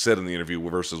me he said in the interview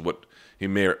versus what he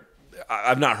may.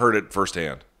 I've not heard it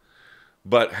firsthand.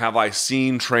 But have I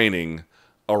seen training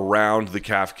around the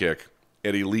calf kick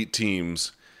at elite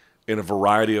teams in a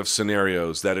variety of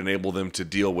scenarios that enable them to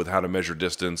deal with how to measure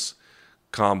distance,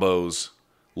 combos,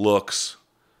 looks,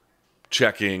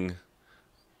 checking,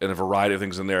 and a variety of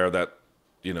things in there that,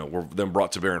 were then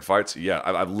brought to bear in fights? Yeah,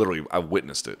 I've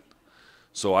witnessed it.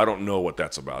 So I don't know what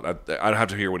that's about. I'd have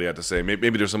to hear what he had to say.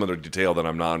 Maybe there's some other detail that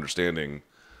I'm not understanding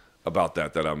about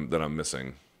that I'm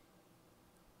missing.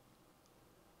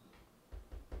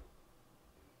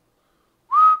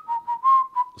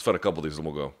 Let's find a couple of these and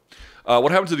we'll go.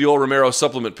 What happened to the old Romero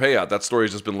supplement payout? That story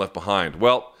has just been left behind.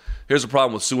 Well, here's the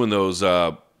problem with suing those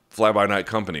fly-by-night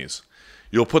companies.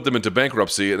 You'll put them into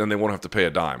bankruptcy and then they won't have to pay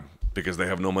a dime because they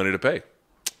have no money to pay.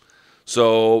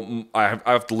 So I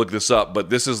have to look this up, but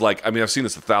this is like, I mean, I've seen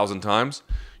this 1,000 times.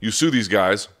 You sue these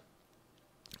guys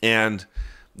and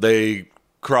they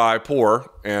cry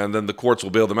poor, and then the courts will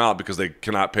bail them out because they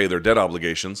cannot pay their debt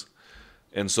obligations.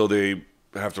 And so they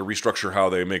have to restructure how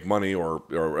they make money, or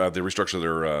they restructure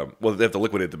their, they have to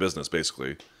liquidate the business,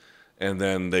 basically. And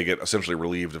then they get essentially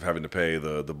relieved of having to pay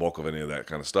the bulk of any of that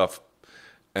kind of stuff.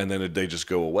 And then they just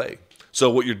go away. So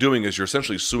what you're doing is you're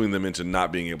essentially suing them into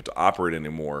not being able to operate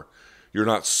anymore. You're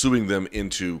not suing them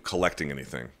into collecting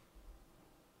anything.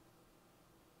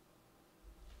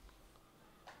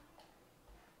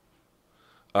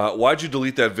 Why'd you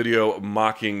delete that video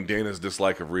mocking Dana's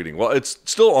dislike of reading? Well, it's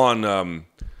still on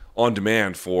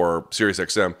demand for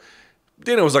SiriusXM.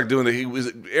 Dana was like doing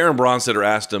Aaron Bronstetter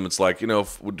asked him, it's like, you know,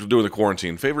 we're doing the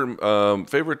quarantine, favorite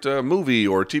movie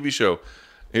or TV show.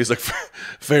 And he's like,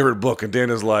 favorite book. And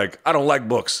Dana's like, I don't like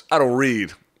books. I don't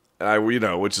read.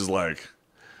 Which is like,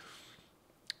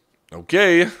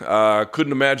 okay,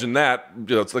 couldn't imagine that.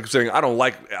 You know, it's like saying, I don't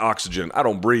like oxygen. I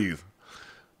don't breathe.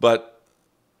 But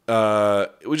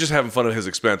we're just having fun at his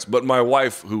expense. But my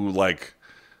wife, who like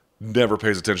never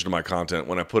pays attention to my content,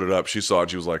 when I put it up, she saw it.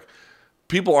 She was like,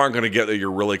 people aren't going to get that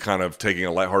you're really kind of taking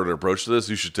a lighthearted approach to this.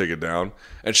 You should take it down.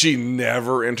 And she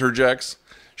never interjects.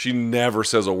 She never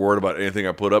says a word about anything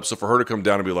I put up. So for her to come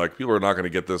down and be like, people are not going to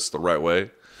get this the right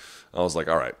way, I was like,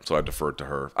 all right. So I deferred to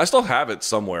her. I still have it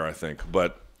somewhere, I think.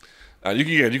 But you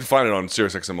can find it on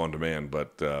SiriusXM On Demand.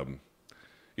 But,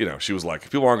 she was like,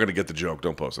 if people aren't going to get the joke,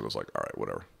 don't post it. I was like, all right,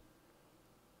 whatever.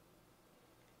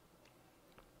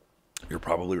 You're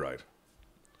probably right.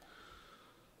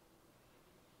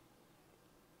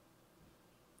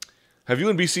 Have you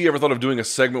and BC ever thought of doing a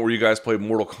segment where you guys play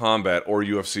Mortal Kombat or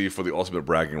UFC for the ultimate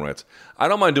bragging rights? I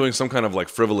don't mind doing some kind of like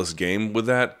frivolous game with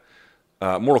that,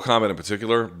 Mortal Kombat in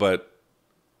particular, but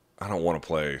I don't want to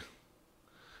play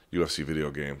UFC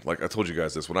video game. Like I told you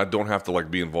guys this, when I don't have to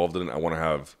like be involved in it, I want to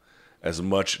have as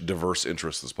much diverse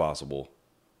interest as possible.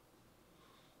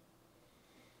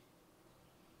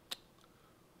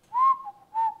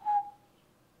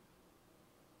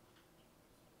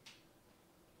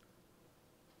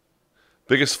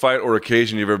 Biggest fight or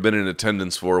occasion you've ever been in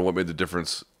attendance for, and what made the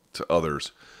difference to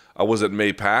others? I was at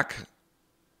Maypac,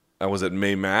 I was at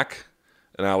Maymac,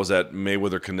 and I was at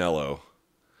Mayweather Canelo,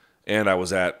 and I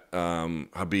was at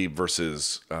Habib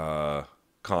versus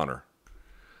Conor.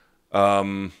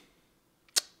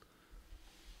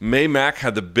 Maymac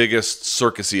had the biggest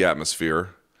circusy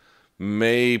atmosphere.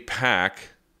 Maypac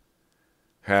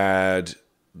had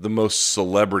the most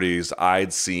celebrities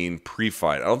I'd seen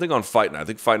pre-fight. I don't think on Fight Night. I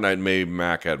think Fight Night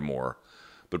Maymac had more.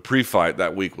 But pre-fight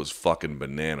that week was fucking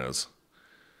bananas.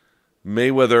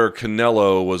 Mayweather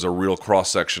Canelo was a real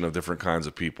cross-section of different kinds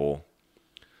of people.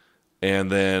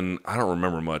 And then I don't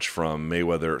remember much from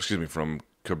from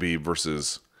Khabib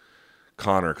versus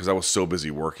Conor because I was so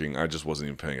busy working, I just wasn't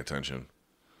even paying attention.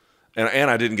 And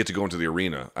I didn't get to go into the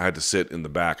arena. I had to sit in the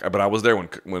back. But I was there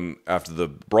when after the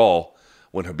brawl,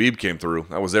 when Habib came through.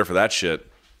 I was there for that shit.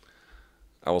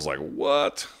 I was like,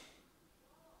 what?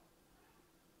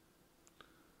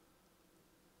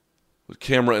 What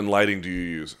camera and lighting do you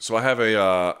use? So I have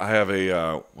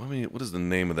what is the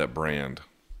name of that brand?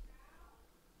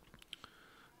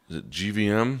 Is it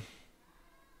GVM?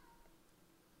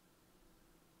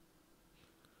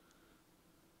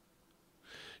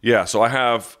 Yeah, so I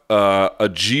have a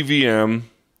GVM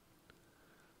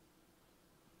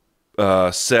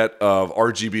set of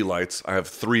RGB lights. I have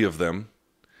 3 of them,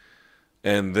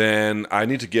 and then I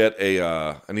need to get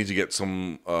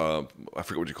some I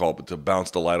forget what you call it, but to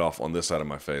bounce the light off on this side of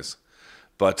my face.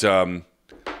 But I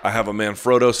have a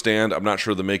Manfrotto stand. I'm not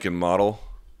sure the make and model.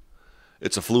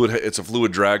 It's a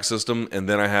fluid drag system, and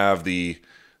then I have the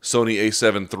Sony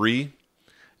A7 III,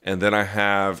 and then I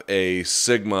have a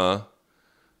Sigma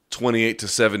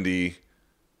 28-70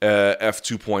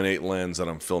 f2.8 lens that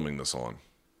I'm filming this on.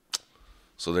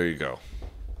 So there you go.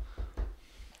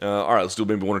 All right, let's do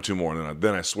maybe 1 or 2 more, and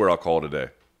then I swear I'll call it a day.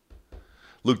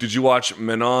 Luke, did you watch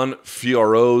Manon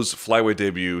Fiorot's flyweight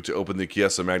debut to open the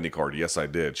Chiesa Magni card? Yes, I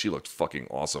did. She looked fucking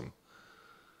awesome.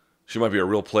 She might be a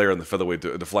real player in the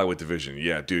flyweight division.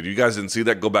 Yeah, dude, you guys didn't see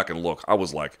that? Go back and look. I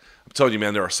was like, I'm telling you,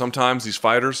 man, there are sometimes these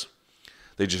fighters,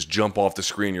 they just jump off the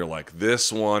screen. You're like,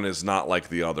 this one is not like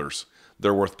the others.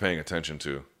 They're worth paying attention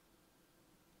to.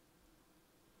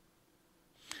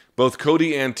 Both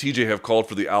Cody and TJ have called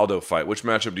for the Aldo fight. Which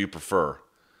matchup do you prefer?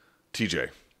 TJ.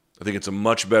 I think it's a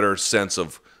much better sense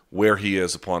of where he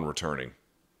is upon returning.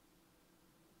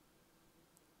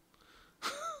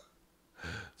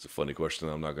 It's a funny question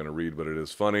I'm not going to read, but it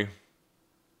is funny.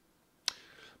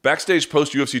 Backstage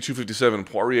post UFC 257,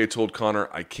 Poirier told Conor,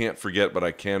 "I can't forget, but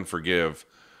I can forgive,"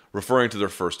 referring to their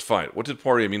first fight. What did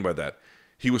Poirier mean by that?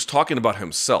 He was talking about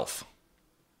himself.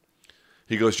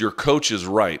 He goes, "Your coach is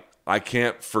right. I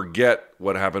can't forget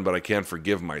what happened, but I can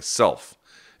forgive myself,"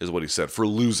 is what he said, for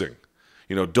losing.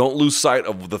 Don't lose sight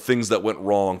of the things that went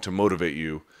wrong to motivate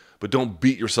you, but don't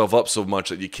beat yourself up so much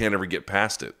that you can't ever get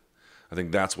past it. I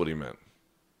think that's what he meant.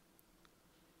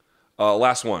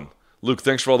 Last one. Luke,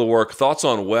 thanks for all the work. Thoughts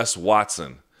on Wes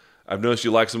Watson? I've noticed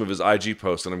you like some of his IG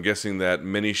posts, and I'm guessing that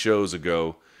many shows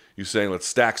ago you saying let's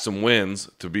stack some wins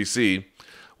to BC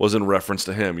was in reference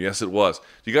to him. Yes, it was.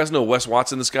 Do you guys know Wes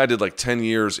Watson? This guy did like 10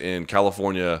 years in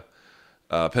California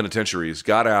penitentiaries,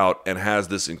 got out, and has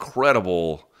this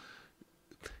incredible...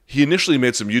 He initially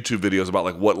made some YouTube videos about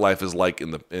like what life is like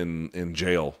in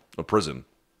jail or prison.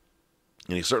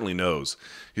 And he certainly knows.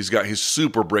 He's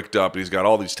super bricked up, and he's got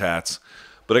all these tats.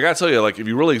 But I gotta tell you, like, if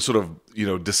you really sort of,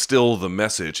 distill the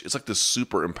message, it's like this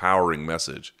super empowering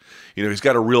message. He's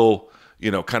got a real,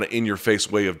 kind of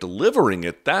in-your-face way of delivering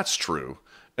it. That's true.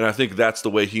 And I think that's the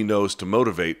way he knows to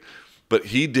motivate. But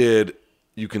he did,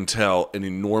 you can tell, an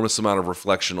enormous amount of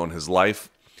reflection on his life,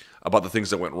 about the things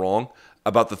that went wrong,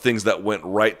 about the things that went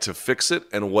right to fix it,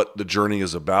 and what the journey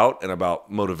is about, and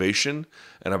about motivation,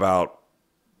 and about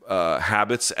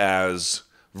habits as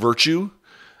virtue,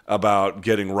 about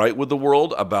getting right with the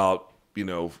world, about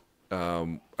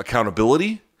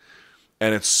accountability,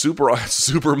 and it's super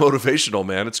motivational,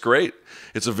 man. It's great.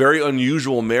 It's a very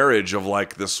unusual marriage of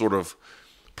like this sort of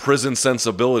prison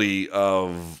sensibility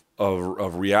of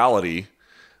reality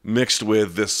mixed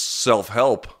with this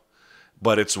self-help,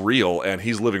 but it's real, and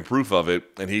he's living proof of it.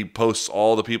 And he posts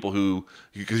all the people who,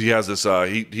 because he has this,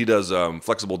 he does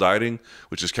flexible dieting,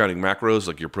 which is counting macros,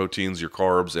 like your proteins, your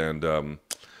carbs,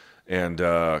 and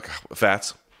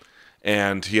fats.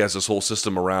 And he has this whole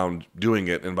system around doing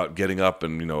it and about getting up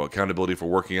and, accountability for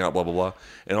working out, blah, blah, blah.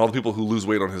 And all the people who lose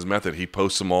weight on his method, he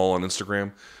posts them all on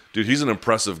Instagram. Dude, he's an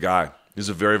impressive guy. He's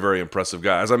a very, very impressive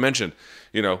guy. As I mentioned,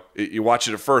 you watch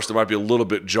it at first, it might be a little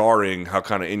bit jarring how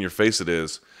kind of in your face it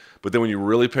is. But then when you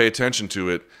really pay attention to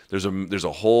it, there's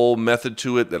a whole method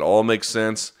to it that all makes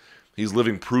sense. He's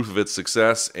living proof of its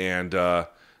success, and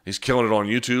he's killing it on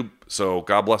YouTube. So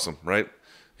God bless him, right?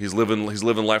 He's living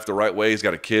life the right way. He's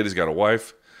got a kid. He's got a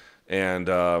wife, and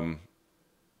I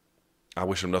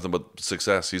wish him nothing but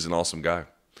success. He's an awesome guy.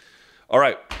 All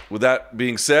right. With that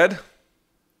being said,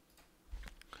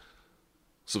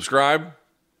 subscribe,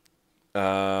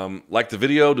 like the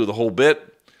video, do the whole bit.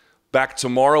 Back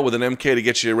tomorrow with an MK to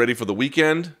get you ready for the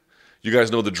weekend. You guys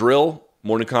know the drill.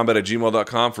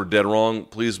 morningcombat@gmail.com for dead wrong.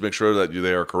 Please make sure that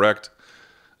they are correct.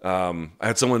 I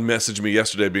had someone message me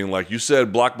yesterday being like, "You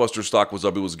said Blockbuster stock was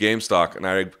up. It was GameStop." And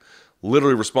I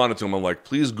literally responded to him. I'm like,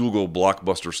 "Please Google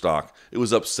Blockbuster stock. It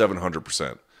was up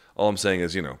 700%. All I'm saying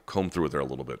is, comb through it there a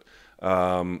little bit.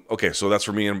 Okay, so that's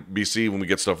for me and BC when we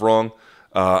get stuff wrong.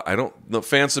 The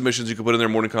fan submissions you can put in there,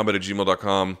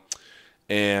 morningcombat@gmail.com.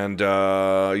 And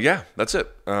yeah, that's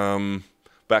it.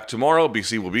 Back tomorrow.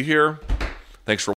 BC will be here. Thanks for